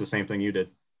 pretty much the same thing you did.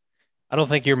 I don't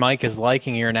think your mic is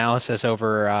liking your analysis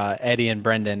over Eddie and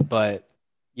Brendan, but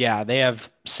yeah, they have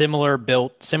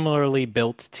similarly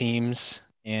built teams,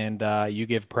 and you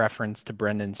give preference to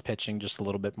Brendan's pitching just a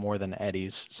little bit more than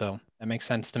Eddie's. So that makes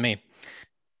sense to me.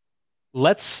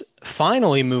 Let's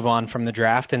finally move on from the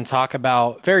draft and talk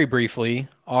about, very briefly,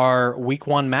 our week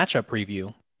 1 matchup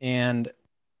preview. And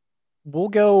we'll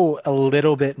go a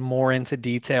little bit more into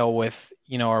detail with,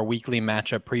 our weekly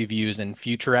matchup previews in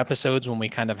future episodes when we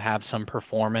kind of have some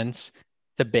performance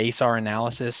to base our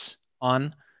analysis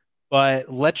on.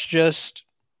 But let's just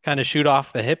kind of shoot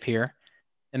off the hip here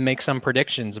and make some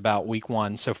predictions about week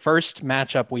one. So, first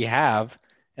matchup we have,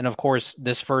 and of course,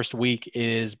 this first week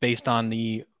is based on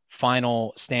the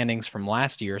final standings from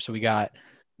last year. So, we got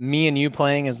me and you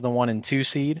playing as the 1 and 2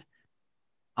 seed.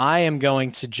 I am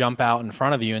going to jump out in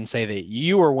front of you and say that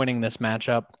you are winning this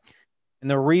matchup. And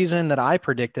the reason that I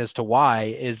predict as to why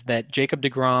is that Jacob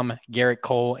DeGrom, Garrett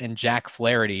Cole, and Jack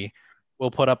Flaherty will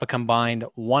put up a combined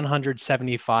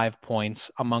 175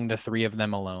 points among the three of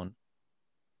them alone.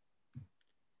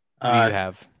 Who do you Uh,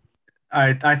 have?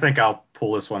 I think I'll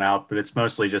pull this one out, but it's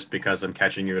mostly just because I'm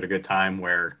catching you at a good time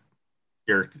where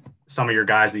some of your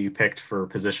guys that you picked for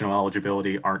positional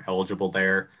eligibility aren't eligible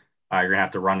there. You're gonna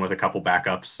have to run with a couple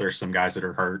backups. There's some guys that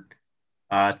are hurt.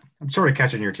 I'm sort of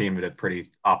catching your team at a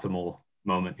pretty optimal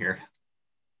moment here.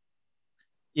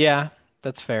 Yeah,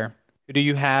 that's fair. Who do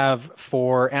you have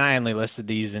for, and I only listed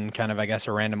these in kind of, I guess,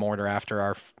 a random order after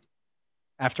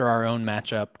our own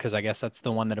matchup, because I guess that's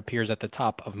the one that appears at the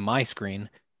top of my screen.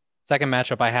 Second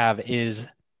matchup I have is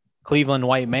Cleveland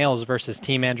White Males versus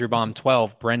Team Andrew Baum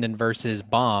 12, Brendan versus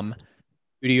Baum.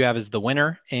 Who do you have as the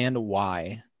winner and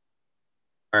why?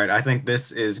 All right, I think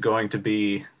this is going to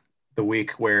be the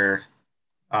week where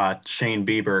Shane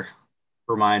Bieber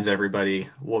reminds everybody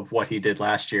of what he did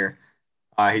last year.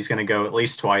 He's going to go at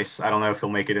least twice. I don't know if he'll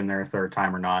make it in there a third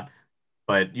time or not,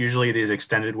 but usually these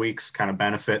extended weeks kind of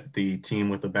benefit the team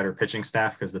with a better pitching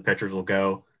staff because the pitchers will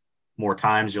go more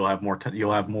times. You'll have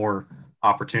more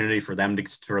opportunity for them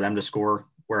to score.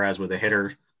 Whereas with a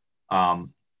hitter,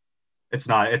 um, it's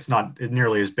not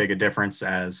nearly as big a difference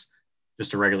as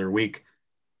just a regular week.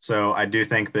 So I do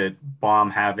think that Baum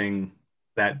having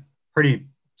that pretty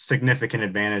significant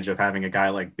advantage of having a guy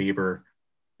like Bieber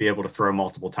be able to throw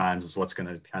multiple times is what's going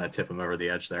to kind of tip him over the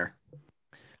edge there.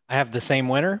 I have the same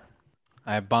winner.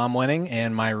 I have Baum winning,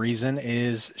 and my reason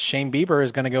is Shane Bieber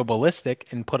is going to go ballistic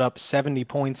and put up 70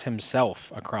 points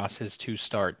himself across his 2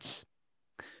 starts.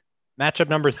 Matchup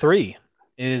number 3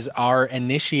 is our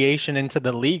initiation into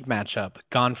the league matchup,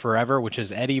 Gone Forever, which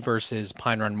is Eddie versus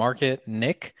Pine Run Market,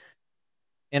 Nick.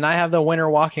 And I have the winner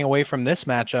walking away from this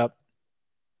matchup,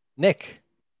 Nick.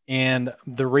 And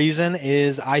the reason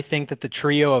is I think that the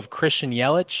trio of Christian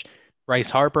Yelich, Bryce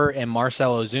Harper, and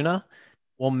Marcell Ozuna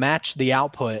will match the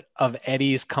output of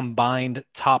Eddie's combined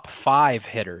top 5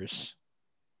 hitters.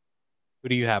 Who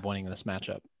do you have winning this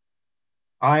matchup?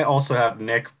 I also have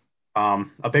Nick.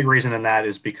 A big reason in that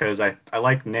is because I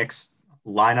like Nick's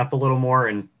lineup a little more.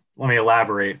 And let me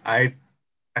elaborate. I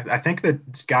think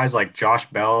that guys like Josh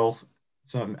Bell,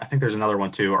 I think there's another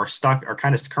one too, are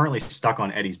kind of currently stuck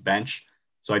on Eddie's bench.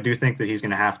 So I do think that he's going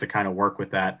to have to kind of work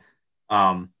with that.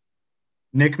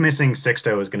 Nick missing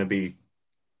Sixto is going to be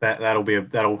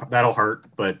that'll hurt,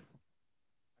 but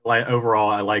overall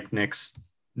I like Nick's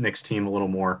team a little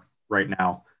more right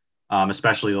now,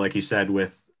 especially like you said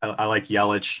with I like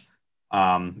Yelich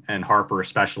and Harper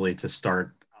especially to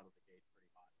start out of the gate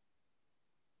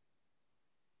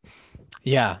pretty hot.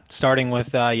 Yeah, starting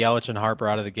with Yelich and Harper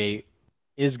out of the gate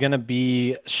is going to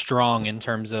be strong in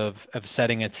terms of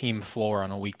setting a team floor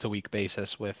on a week to week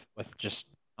basis with just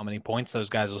how many points those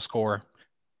guys will score.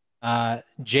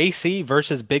 JC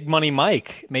versus Big Money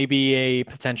Mike, maybe a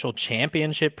potential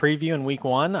championship preview in week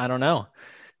one. I don't know.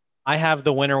 I have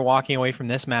the winner walking away from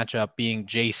this matchup being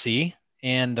JC.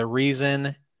 And the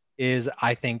reason is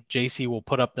I think JC will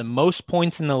put up the most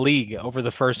points in the league over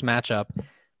the first matchup,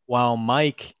 while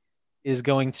Mike is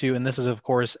going to, and this is, of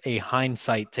course, a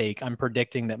hindsight take. I'm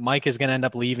predicting that Mike is going to end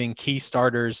up leaving key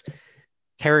starters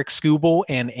Tarek Skubal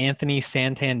and Anthony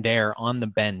Santander on the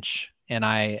bench. And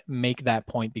I make that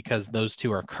point because those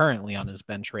two are currently on his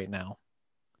bench right now.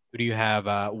 Who do you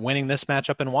have winning this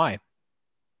matchup and why?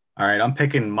 All right, I'm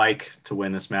picking Mike to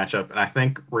win this matchup, and I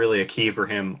think really a key for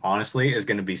him, honestly, is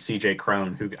going to be CJ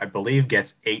Cron, who I believe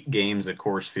gets 8 games at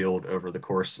Coors Field over the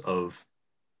course of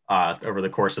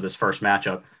this first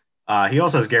matchup. He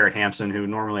also has Garrett Hampson, who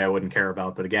normally I wouldn't care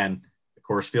about, but again, the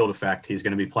Coors Field effect, he's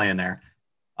going to be playing there.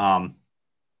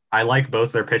 I like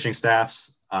both their pitching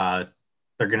staffs. I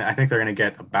think they're gonna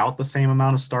get about the same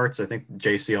amount of starts. I think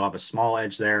JC will have a small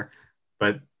edge there,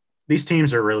 but these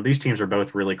teams are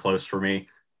both really close for me.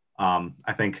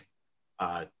 I think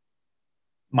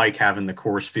Mike having the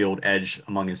Coors Field edge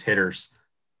among his hitters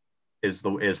is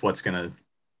what's gonna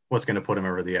put him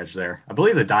over the edge there. I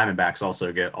believe the Diamondbacks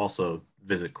also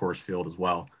visit Coors Field as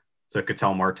well, so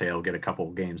Ketel Marte will get a couple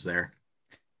of games there.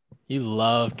 You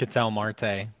love Ketel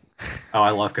Marte. Oh, I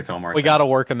love Ketel Marte. We got to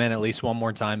work him in at least one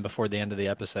more time before the end of the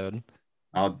episode.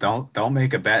 Oh, don't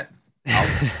make a bet.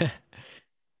 All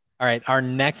right, our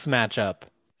next matchup,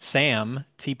 Sam,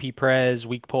 TP Prez,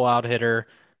 weak pullout hitter,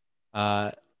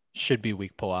 Uh, should be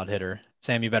weak pullout hitter.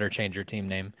 Sam, you better change your team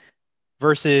name.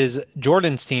 Versus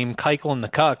Jordan's team, Keuchel and the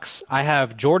Cucks. I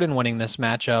have Jordan winning this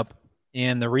matchup,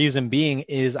 and the reason being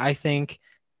is I think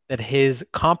that his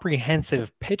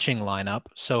comprehensive pitching lineup,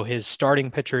 so his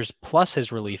starting pitchers plus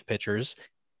his relief pitchers,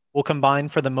 will combine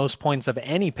for the most points of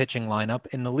any pitching lineup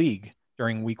in the league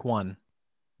during week one.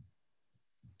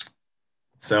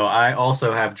 So I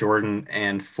also have Jordan,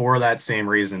 and for that same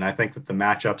reason, I think that the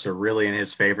matchups are really in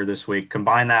his favor this week.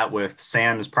 Combine that with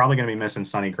Sam is probably going to be missing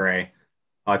Sonny Gray.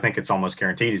 I think it's almost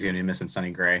guaranteed he's going to be missing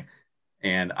Sonny Gray,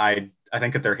 and I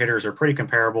think that their hitters are pretty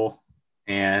comparable,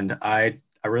 and I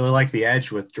really like the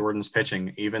edge with Jordan's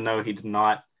pitching, even though he did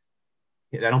not.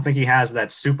 I don't think he has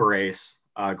that super ace.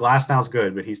 Glasnow's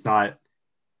good, but he's not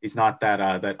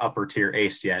that upper tier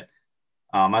ace yet.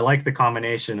 I like the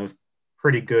combination of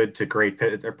pretty good to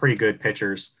pretty good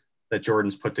pitchers that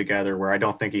Jordan's put together, where I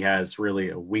don't think he has really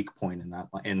a weak point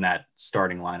in that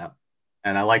starting lineup.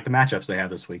 And I like the matchups they have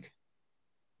this week.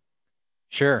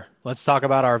 Sure. Let's talk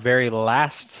about our very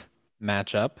last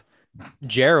matchup.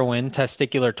 Jarwin,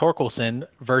 Testicular Torkelson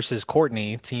versus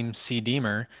Courtney, Team C.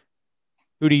 Deemer.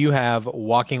 Who do you have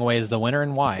walking away as the winner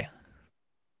and why?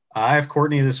 I have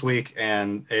Courtney this week,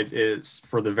 and it is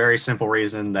for the very simple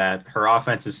reason that her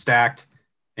offense is stacked,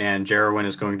 and Jarwin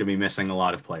is going to be missing a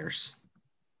lot of players.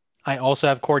 I also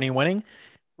have Courtney winning.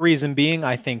 Reason being,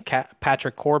 I think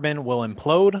Patrick Corbin will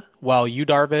implode, while Yu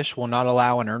Darvish will not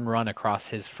allow an earned run across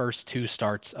his first two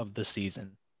starts of the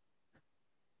season.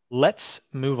 Let's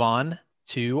move on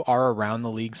to our Around the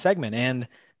League segment. And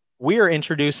we are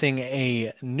introducing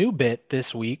a new bit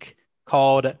this week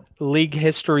called League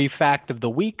History Fact of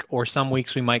the Week, or some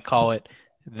weeks we might call it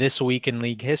This Week in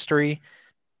League History.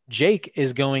 Jake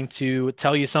is going to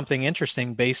tell you something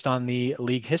interesting based on the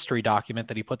league history document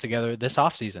that he put together this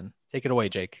offseason. Take it away,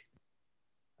 Jake.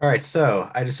 All right, so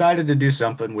I decided to do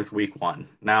something with week one.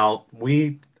 Now,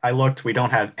 I looked, we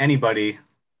don't have anybody,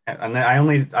 and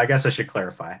I guess I should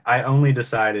clarify. I only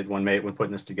decided when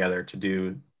putting this together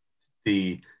to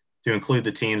include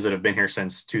the teams that have been here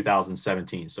since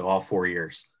 2017, so all 4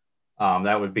 years.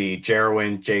 That would be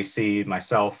Jarwin, JC,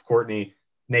 myself, Courtney,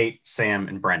 Nate, Sam,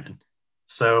 and Brendan.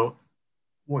 So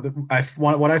what I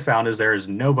found is there is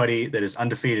nobody that is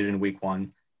undefeated in week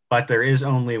one, but there is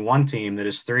only one team that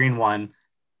is 3-1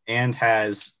 and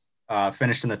has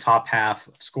finished in the top half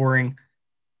of scoring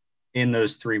in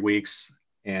those 3 weeks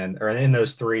or in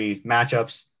those 3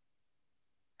 matchups.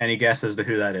 Any guess as to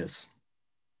who that is?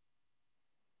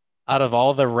 Out of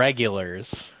all the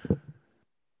regulars,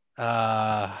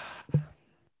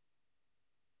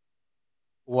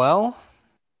 well,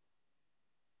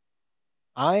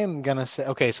 I am gonna say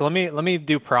okay, so let me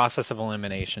do process of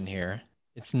elimination here.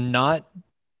 It's not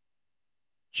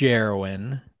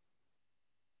Jarwin.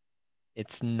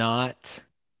 It's not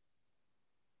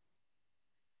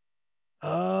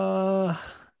uh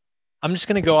I'm just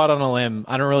gonna go out on a limb.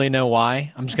 I don't really know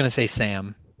why. I'm just gonna say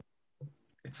Sam.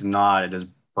 It's not. It is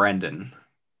Brendan.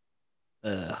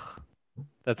 Ugh.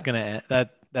 That's gonna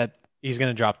that he's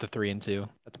gonna drop to 3-2.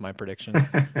 That's my prediction.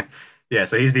 Yeah,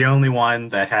 so he's the only one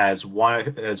that has won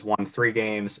 3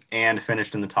 games and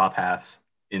finished in the top half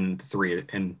in three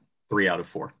out of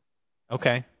 4.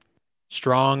 Okay.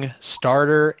 Strong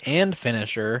starter and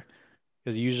finisher,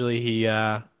 because usually he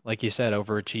like you said,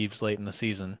 overachieves late in the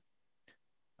season.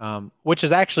 Which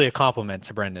is actually a compliment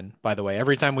to Brendan, by the way.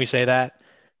 Every time we say that,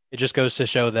 it just goes to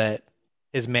show that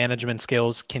his management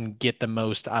skills can get the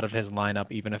most out of his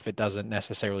lineup, even if it doesn't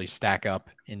necessarily stack up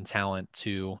in talent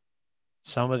to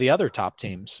some of the other top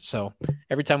teams. So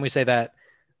every time we say that,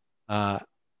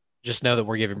 just know that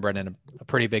we're giving Brendan a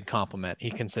pretty big compliment.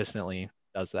 He consistently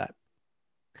does that.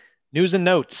 News and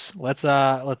notes. Let's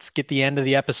get the end of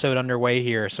the episode underway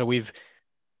here. So we've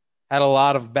had a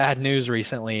lot of bad news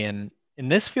recently, and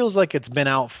this feels like it's been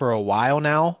out for a while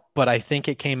now, but I think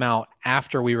it came out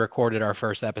after we recorded our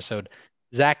first episode.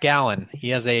 Zach Gallen, he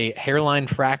has a hairline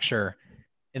fracture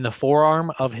in the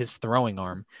forearm of his throwing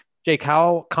arm. Jake,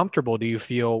 how comfortable do you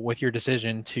feel with your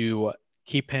decision to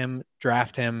keep him,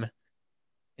 draft him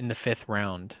in the 5th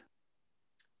round?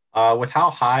 With how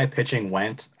high pitching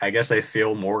went, I guess I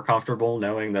feel more comfortable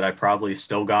knowing that I probably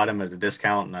still got him at a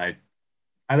discount, and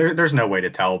there's no way to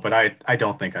tell, but I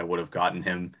don't think I would have gotten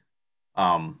him.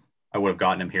 I would have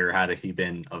gotten him here had he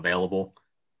been available,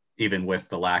 even with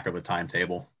the lack of a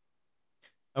timetable.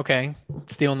 Okay,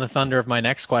 stealing the thunder of my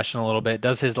next question a little bit.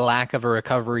 Does his lack of a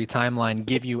recovery timeline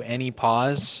give you any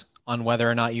pause on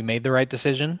whether or not you made the right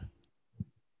decision?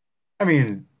 I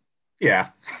mean, yeah,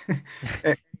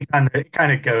 it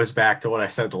kind of goes back to what I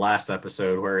said the last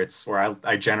episode, where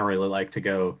I generally like to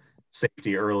go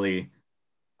safety early,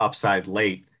 upside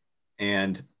late,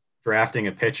 and drafting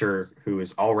a pitcher who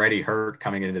is already hurt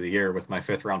coming into the year with my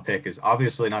fifth round pick is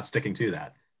obviously not sticking to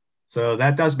that. So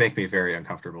that does make me very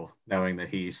uncomfortable knowing that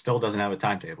he still doesn't have a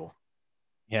timetable.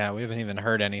 Yeah, we haven't even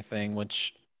heard anything,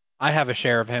 which I have a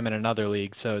share of him in another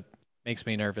league, so it makes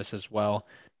me nervous as well.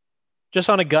 Just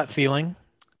on a gut feeling,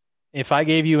 if I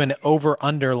gave you an over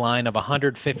under line of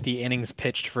 150 innings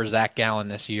pitched for Zach Gallen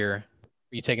this year,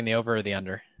 are you taking the over or the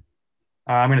under?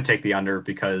 I'm going to take the under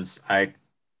because I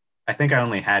think I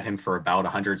only had him for about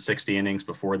 160 innings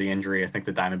before the injury. I think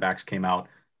the Diamondbacks came out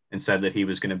and said that he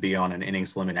was going to be on an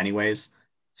innings limit anyways.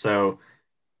 So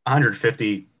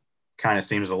 150 kind of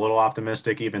seems a little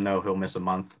optimistic, even though he'll miss a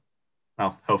month.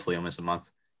 Well, hopefully he'll miss a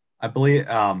month. I believe.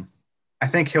 I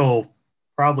think he'll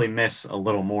probably miss a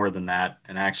little more than that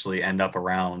and actually end up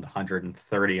around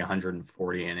 130,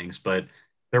 140 innings. But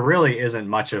there really isn't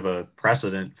much of a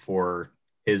precedent for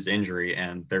his injury,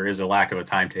 and there is a lack of a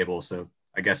timetable. So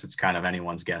I guess it's kind of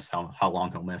anyone's guess how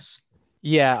long he'll miss.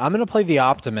 Yeah, I'm going to play the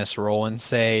optimist role and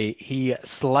say he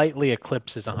slightly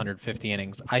eclipses 150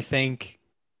 innings. I think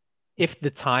if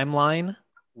the timeline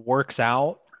works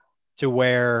out to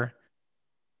where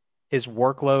his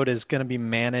workload is going to be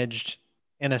managed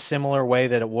in a similar way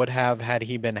that it would have had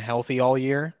he been healthy all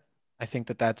year, I think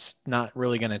that that's not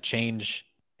really going to change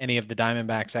any of the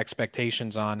Diamondbacks'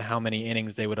 expectations on how many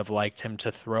innings they would have liked him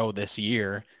to throw this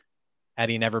year had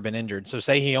he never been injured. So,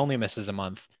 say he only misses a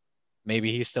month,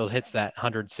 maybe he still hits that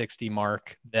 160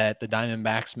 mark that the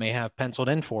Diamondbacks may have penciled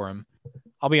in for him.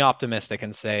 I'll be optimistic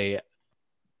and say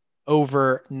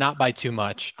over, not by too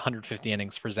much, 150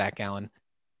 innings for Zach Gallen.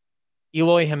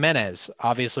 Eloy Jimenez,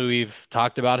 obviously, we've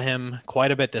talked about him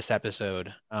quite a bit this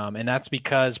episode. And that's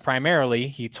because primarily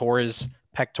he tore his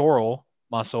pectoral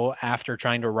muscle after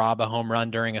trying to rob a home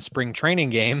run during a spring training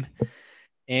game.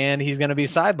 And he's going to be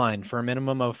sidelined for a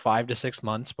minimum of 5 to 6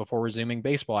 months before resuming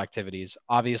baseball activities.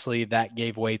 Obviously, that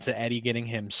gave way to Eddie getting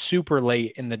him super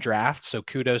late in the draft. So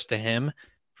kudos to him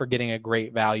for getting a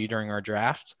great value during our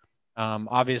draft.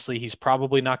 Obviously, he's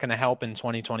probably not going to help in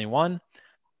 2021,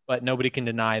 but nobody can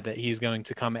deny that he's going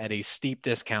to come at a steep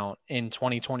discount in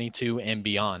 2022 and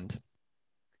beyond.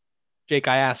 Jake,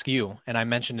 I ask you, and I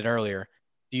mentioned it earlier,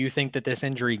 do you think that this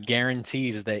injury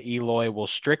guarantees that Eloy will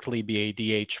strictly be a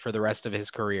DH for the rest of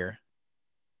his career?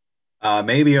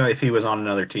 Maybe if he was on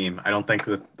another team. I don't think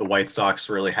that the White Sox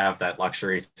really have that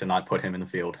luxury to not put him in the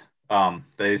field.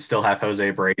 They still have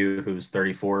Jose Abreu, who's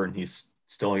 34, and he's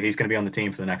going to be on the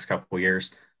team for the next couple of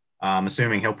years. I'm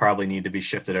assuming he'll probably need to be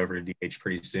shifted over to DH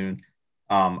pretty soon.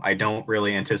 I don't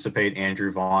really anticipate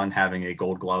Andrew Vaughn having a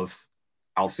Gold Glove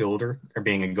outfielder or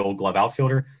being a Gold Glove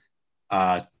outfielder,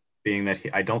 being that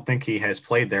I don't think he has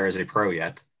played there as a pro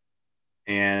yet.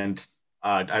 And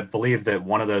I believe that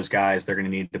one of those guys they're going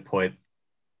to need to put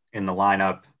in the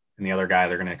lineup, and the other guy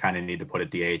they're going to kind of need to put at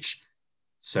DH.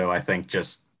 So I think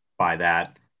just by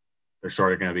that, they're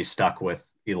sort of going to be stuck with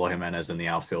Eloy Jimenez in the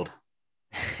outfield.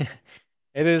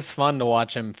 It is fun to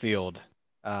watch him field,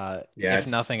 Yeah, if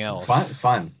it's nothing fun. else.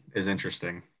 Fun is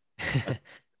interesting.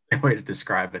 A way to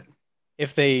describe it.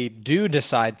 If they do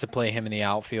decide to play him in the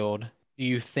outfield, do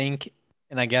you think,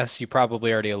 and I guess you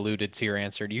probably already alluded to your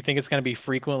answer, do you think it's going to be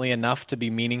frequently enough to be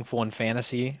meaningful in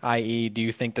fantasy? I.e., do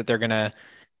you think that they're going to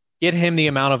get him the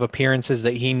amount of appearances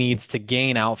that he needs to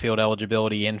gain outfield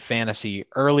eligibility in fantasy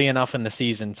early enough in the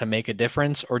season to make a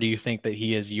difference? Or do you think that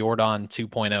he is Yordan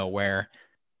 2.0, where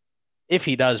if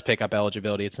he does pick up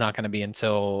eligibility, it's not going to be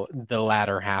until the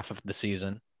latter half of the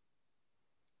season?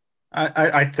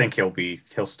 I think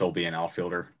he'll still be an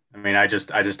outfielder. I mean, I just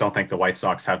don't think the White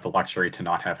Sox have the luxury to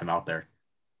not have him out there.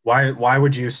 Why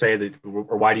would you say that,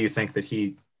 or why do you think that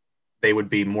they would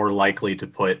be more likely to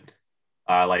put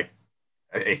like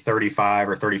a 35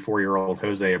 or 34-year-old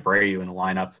Jose Abreu in the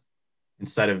lineup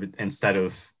instead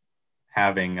of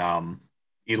having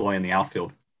Eloy in the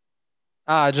outfield?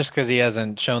 Just because he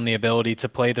hasn't shown the ability to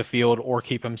play the field or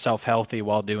keep himself healthy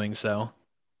while doing so.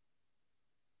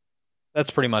 That's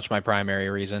pretty much my primary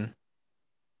reason.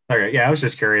 Okay, yeah, I was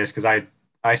just curious because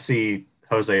I see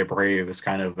Jose Abreu as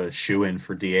kind of a shoe in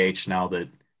for DH now that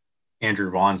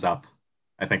Andrew Vaughn's up.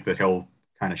 I think that he'll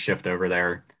kind of shift over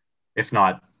there, if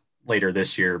not later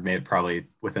this year, maybe probably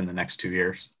within the next 2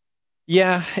 years.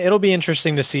 Yeah, it'll be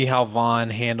interesting to see how Vaughn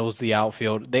handles the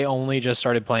outfield. They only just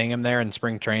started playing him there in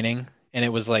spring training, and it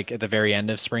was like at the very end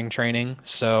of spring training.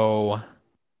 So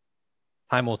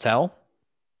time will tell.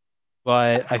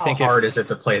 But I How think hard if is it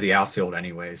to play the outfield,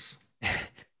 anyways?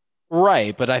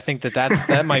 right, but I think that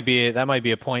that might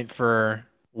be a point for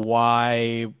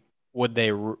why would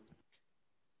they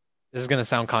This is going to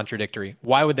sound contradictory.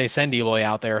 Why would they send Eloy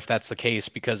out there if that's the case?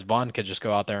 Because Vaughn could just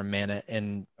go out there and man it,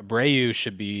 and Abreu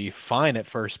should be fine at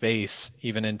first base,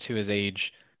 even into his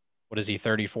age. What is he,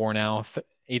 34 now?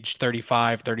 Age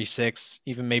 35, 36,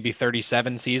 even maybe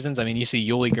 37 seasons. I mean, you see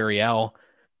Yuli Gurriel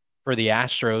for the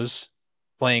Astros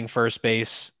playing first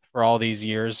base for all these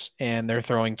years, and they're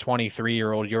throwing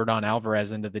 23-year-old Yordan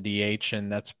Alvarez into the DH,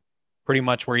 and that's pretty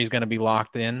much where he's going to be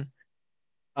locked in.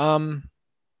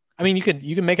 I mean, you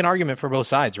can make an argument for both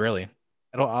sides, really.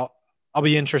 I'll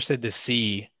be interested to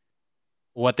see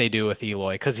what they do with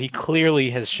Eloy because he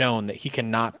clearly has shown that he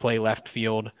cannot play left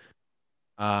field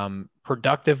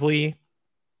productively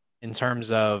in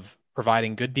terms of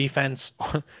providing good defense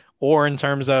or in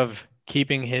terms of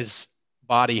keeping his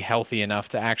body healthy enough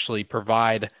to actually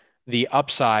provide the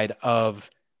upside of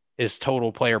his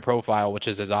total player profile, which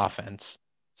is his offense.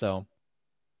 So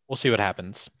we'll see what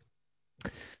happens.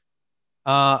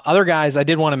 Other guys I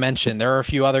did want to mention, there are a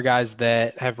few other guys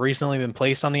that have recently been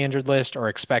placed on the injured list or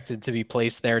expected to be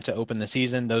placed there to open the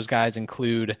season. Those guys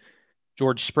include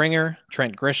George Springer,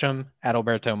 Trent Grisham,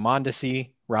 Adalberto Mondesi,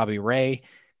 Robbie Ray,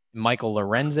 Michael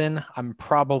Lorenzen. I'm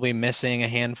probably missing a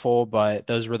handful, but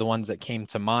those were the ones that came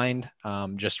to mind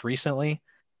just recently.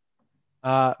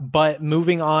 But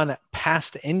moving on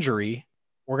past injury,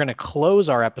 we're going to close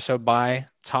our episode by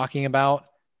talking about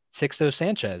Sixto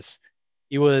Sanchez.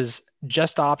 He was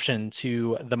just optioned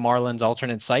to the Marlins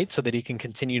alternate site so that he can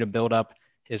continue to build up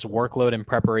his workload in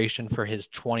preparation for his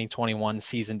 2021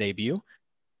 season debut.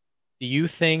 Do you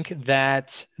think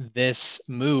that this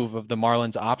move of the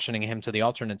Marlins optioning him to the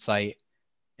alternate site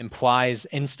implies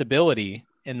instability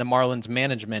in the Marlins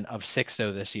management of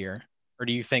Sixto this year? Or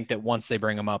do you think that once they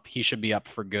bring him up, he should be up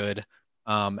for good,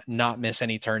 not miss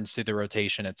any turns through the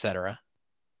rotation, etc.?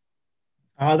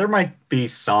 There might be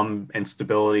some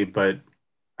instability, but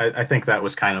I think that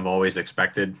was kind of always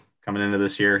expected coming into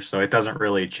this year. So it doesn't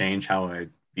really change how I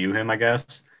view him, I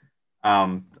guess.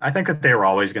 I think that they were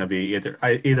always going to be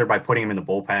either by putting him in the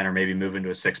bullpen or maybe moving to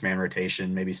a 6-man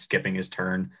rotation, maybe skipping his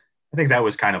turn. I think that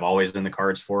was kind of always in the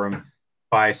cards for him.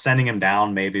 By sending him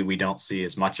down, maybe we don't see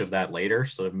as much of that later.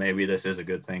 So maybe this is a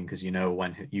good thing because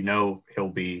he'll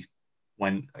be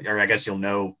or I guess you'll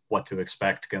know what to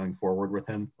expect going forward with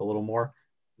him a little more.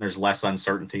 There's less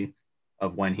uncertainty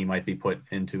of when he might be put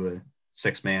into a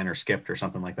 6-man or skipped or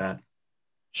something like that.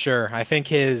 Sure. I think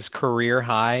his career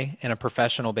high in a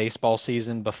professional baseball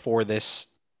season before this,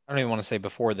 I don't even want to say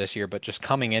before this year, but just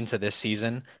coming into this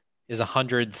season is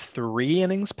 103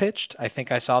 innings pitched. I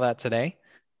think I saw that today.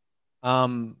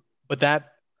 But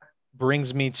that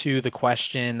brings me to the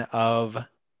question of I'm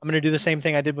going to do the same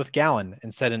thing I did with Gallen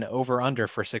and set an over-under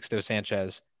for Sixto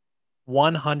Sanchez.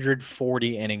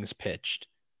 140 innings pitched.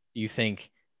 Do you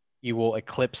think he will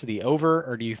eclipse the over,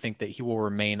 or do you think that he will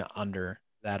remain under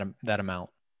that amount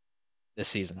this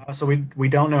season? So we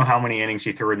don't know how many innings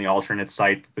he threw in the alternate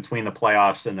site between the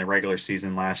playoffs and the regular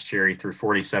season last year. He threw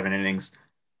 47 innings.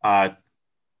 And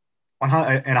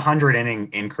 100 inning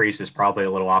increase is probably a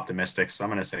little optimistic, so I'm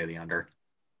going to say the under.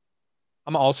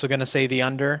 I'm also going to say the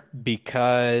under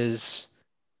because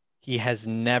he has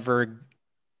never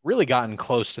really gotten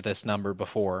close to this number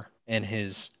before in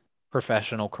his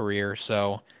professional career.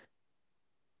 So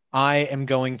I am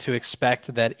going to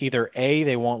expect that either A,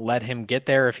 they won't let him get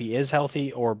there if he is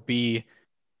healthy, or B,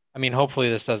 I mean, hopefully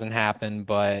this doesn't happen,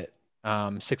 but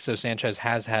Sixto Sanchez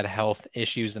has had health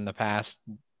issues in the past.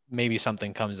 Maybe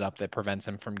something comes up that prevents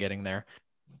him from getting there.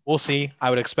 We'll see. I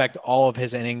would expect all of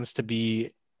his innings to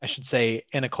be, I should say,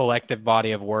 in a collective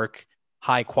body of work,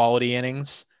 high quality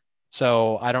innings.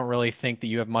 So I don't really think that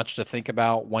you have much to think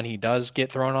about when he does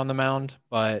get thrown on the mound,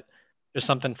 but just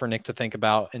something for Nick to think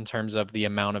about in terms of the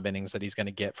amount of innings that he's going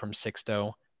to get from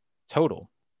Sixto total.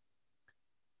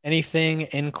 Anything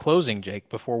in closing, Jake,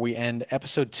 before we end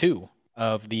episode 2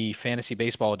 of the fantasy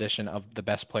baseball edition of the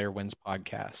Best Player Wins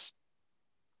podcast?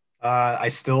 I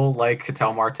still like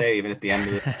Ketel Marte even at the end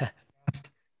of the podcast.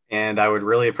 And I would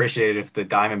really appreciate it if the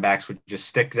Diamondbacks would just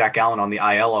stick Zach Gallen on the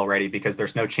IL already, because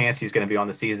there's no chance he's going to be on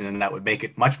the season, and that would make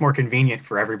it much more convenient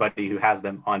for everybody who has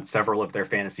them on several of their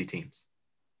fantasy teams.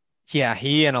 Yeah,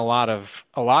 he and a lot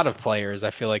of players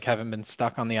I feel like haven't been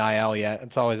stuck on the IL yet.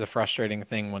 It's always a frustrating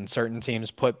thing when certain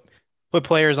teams put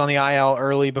players on the IL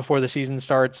early before the season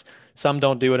starts. Some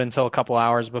don't do it until a couple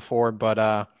hours before,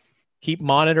 but keep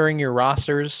monitoring your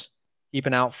rosters,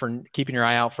 keeping your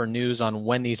eye out for news on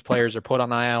when these players are put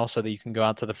on IL so that you can go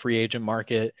out to the free agent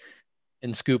market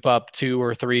and scoop up 2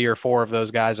 or 3 or 4 of those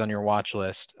guys on your watch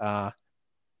list.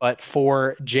 But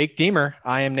for Jake Deemer,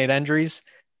 I am Nate Endries.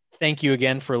 Thank you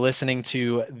again for listening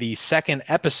to the second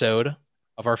episode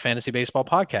of our Fantasy Baseball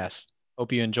podcast.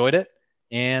 Hope you enjoyed it,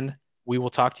 and We will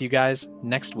talk to you guys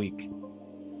next week.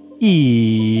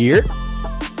 Ear.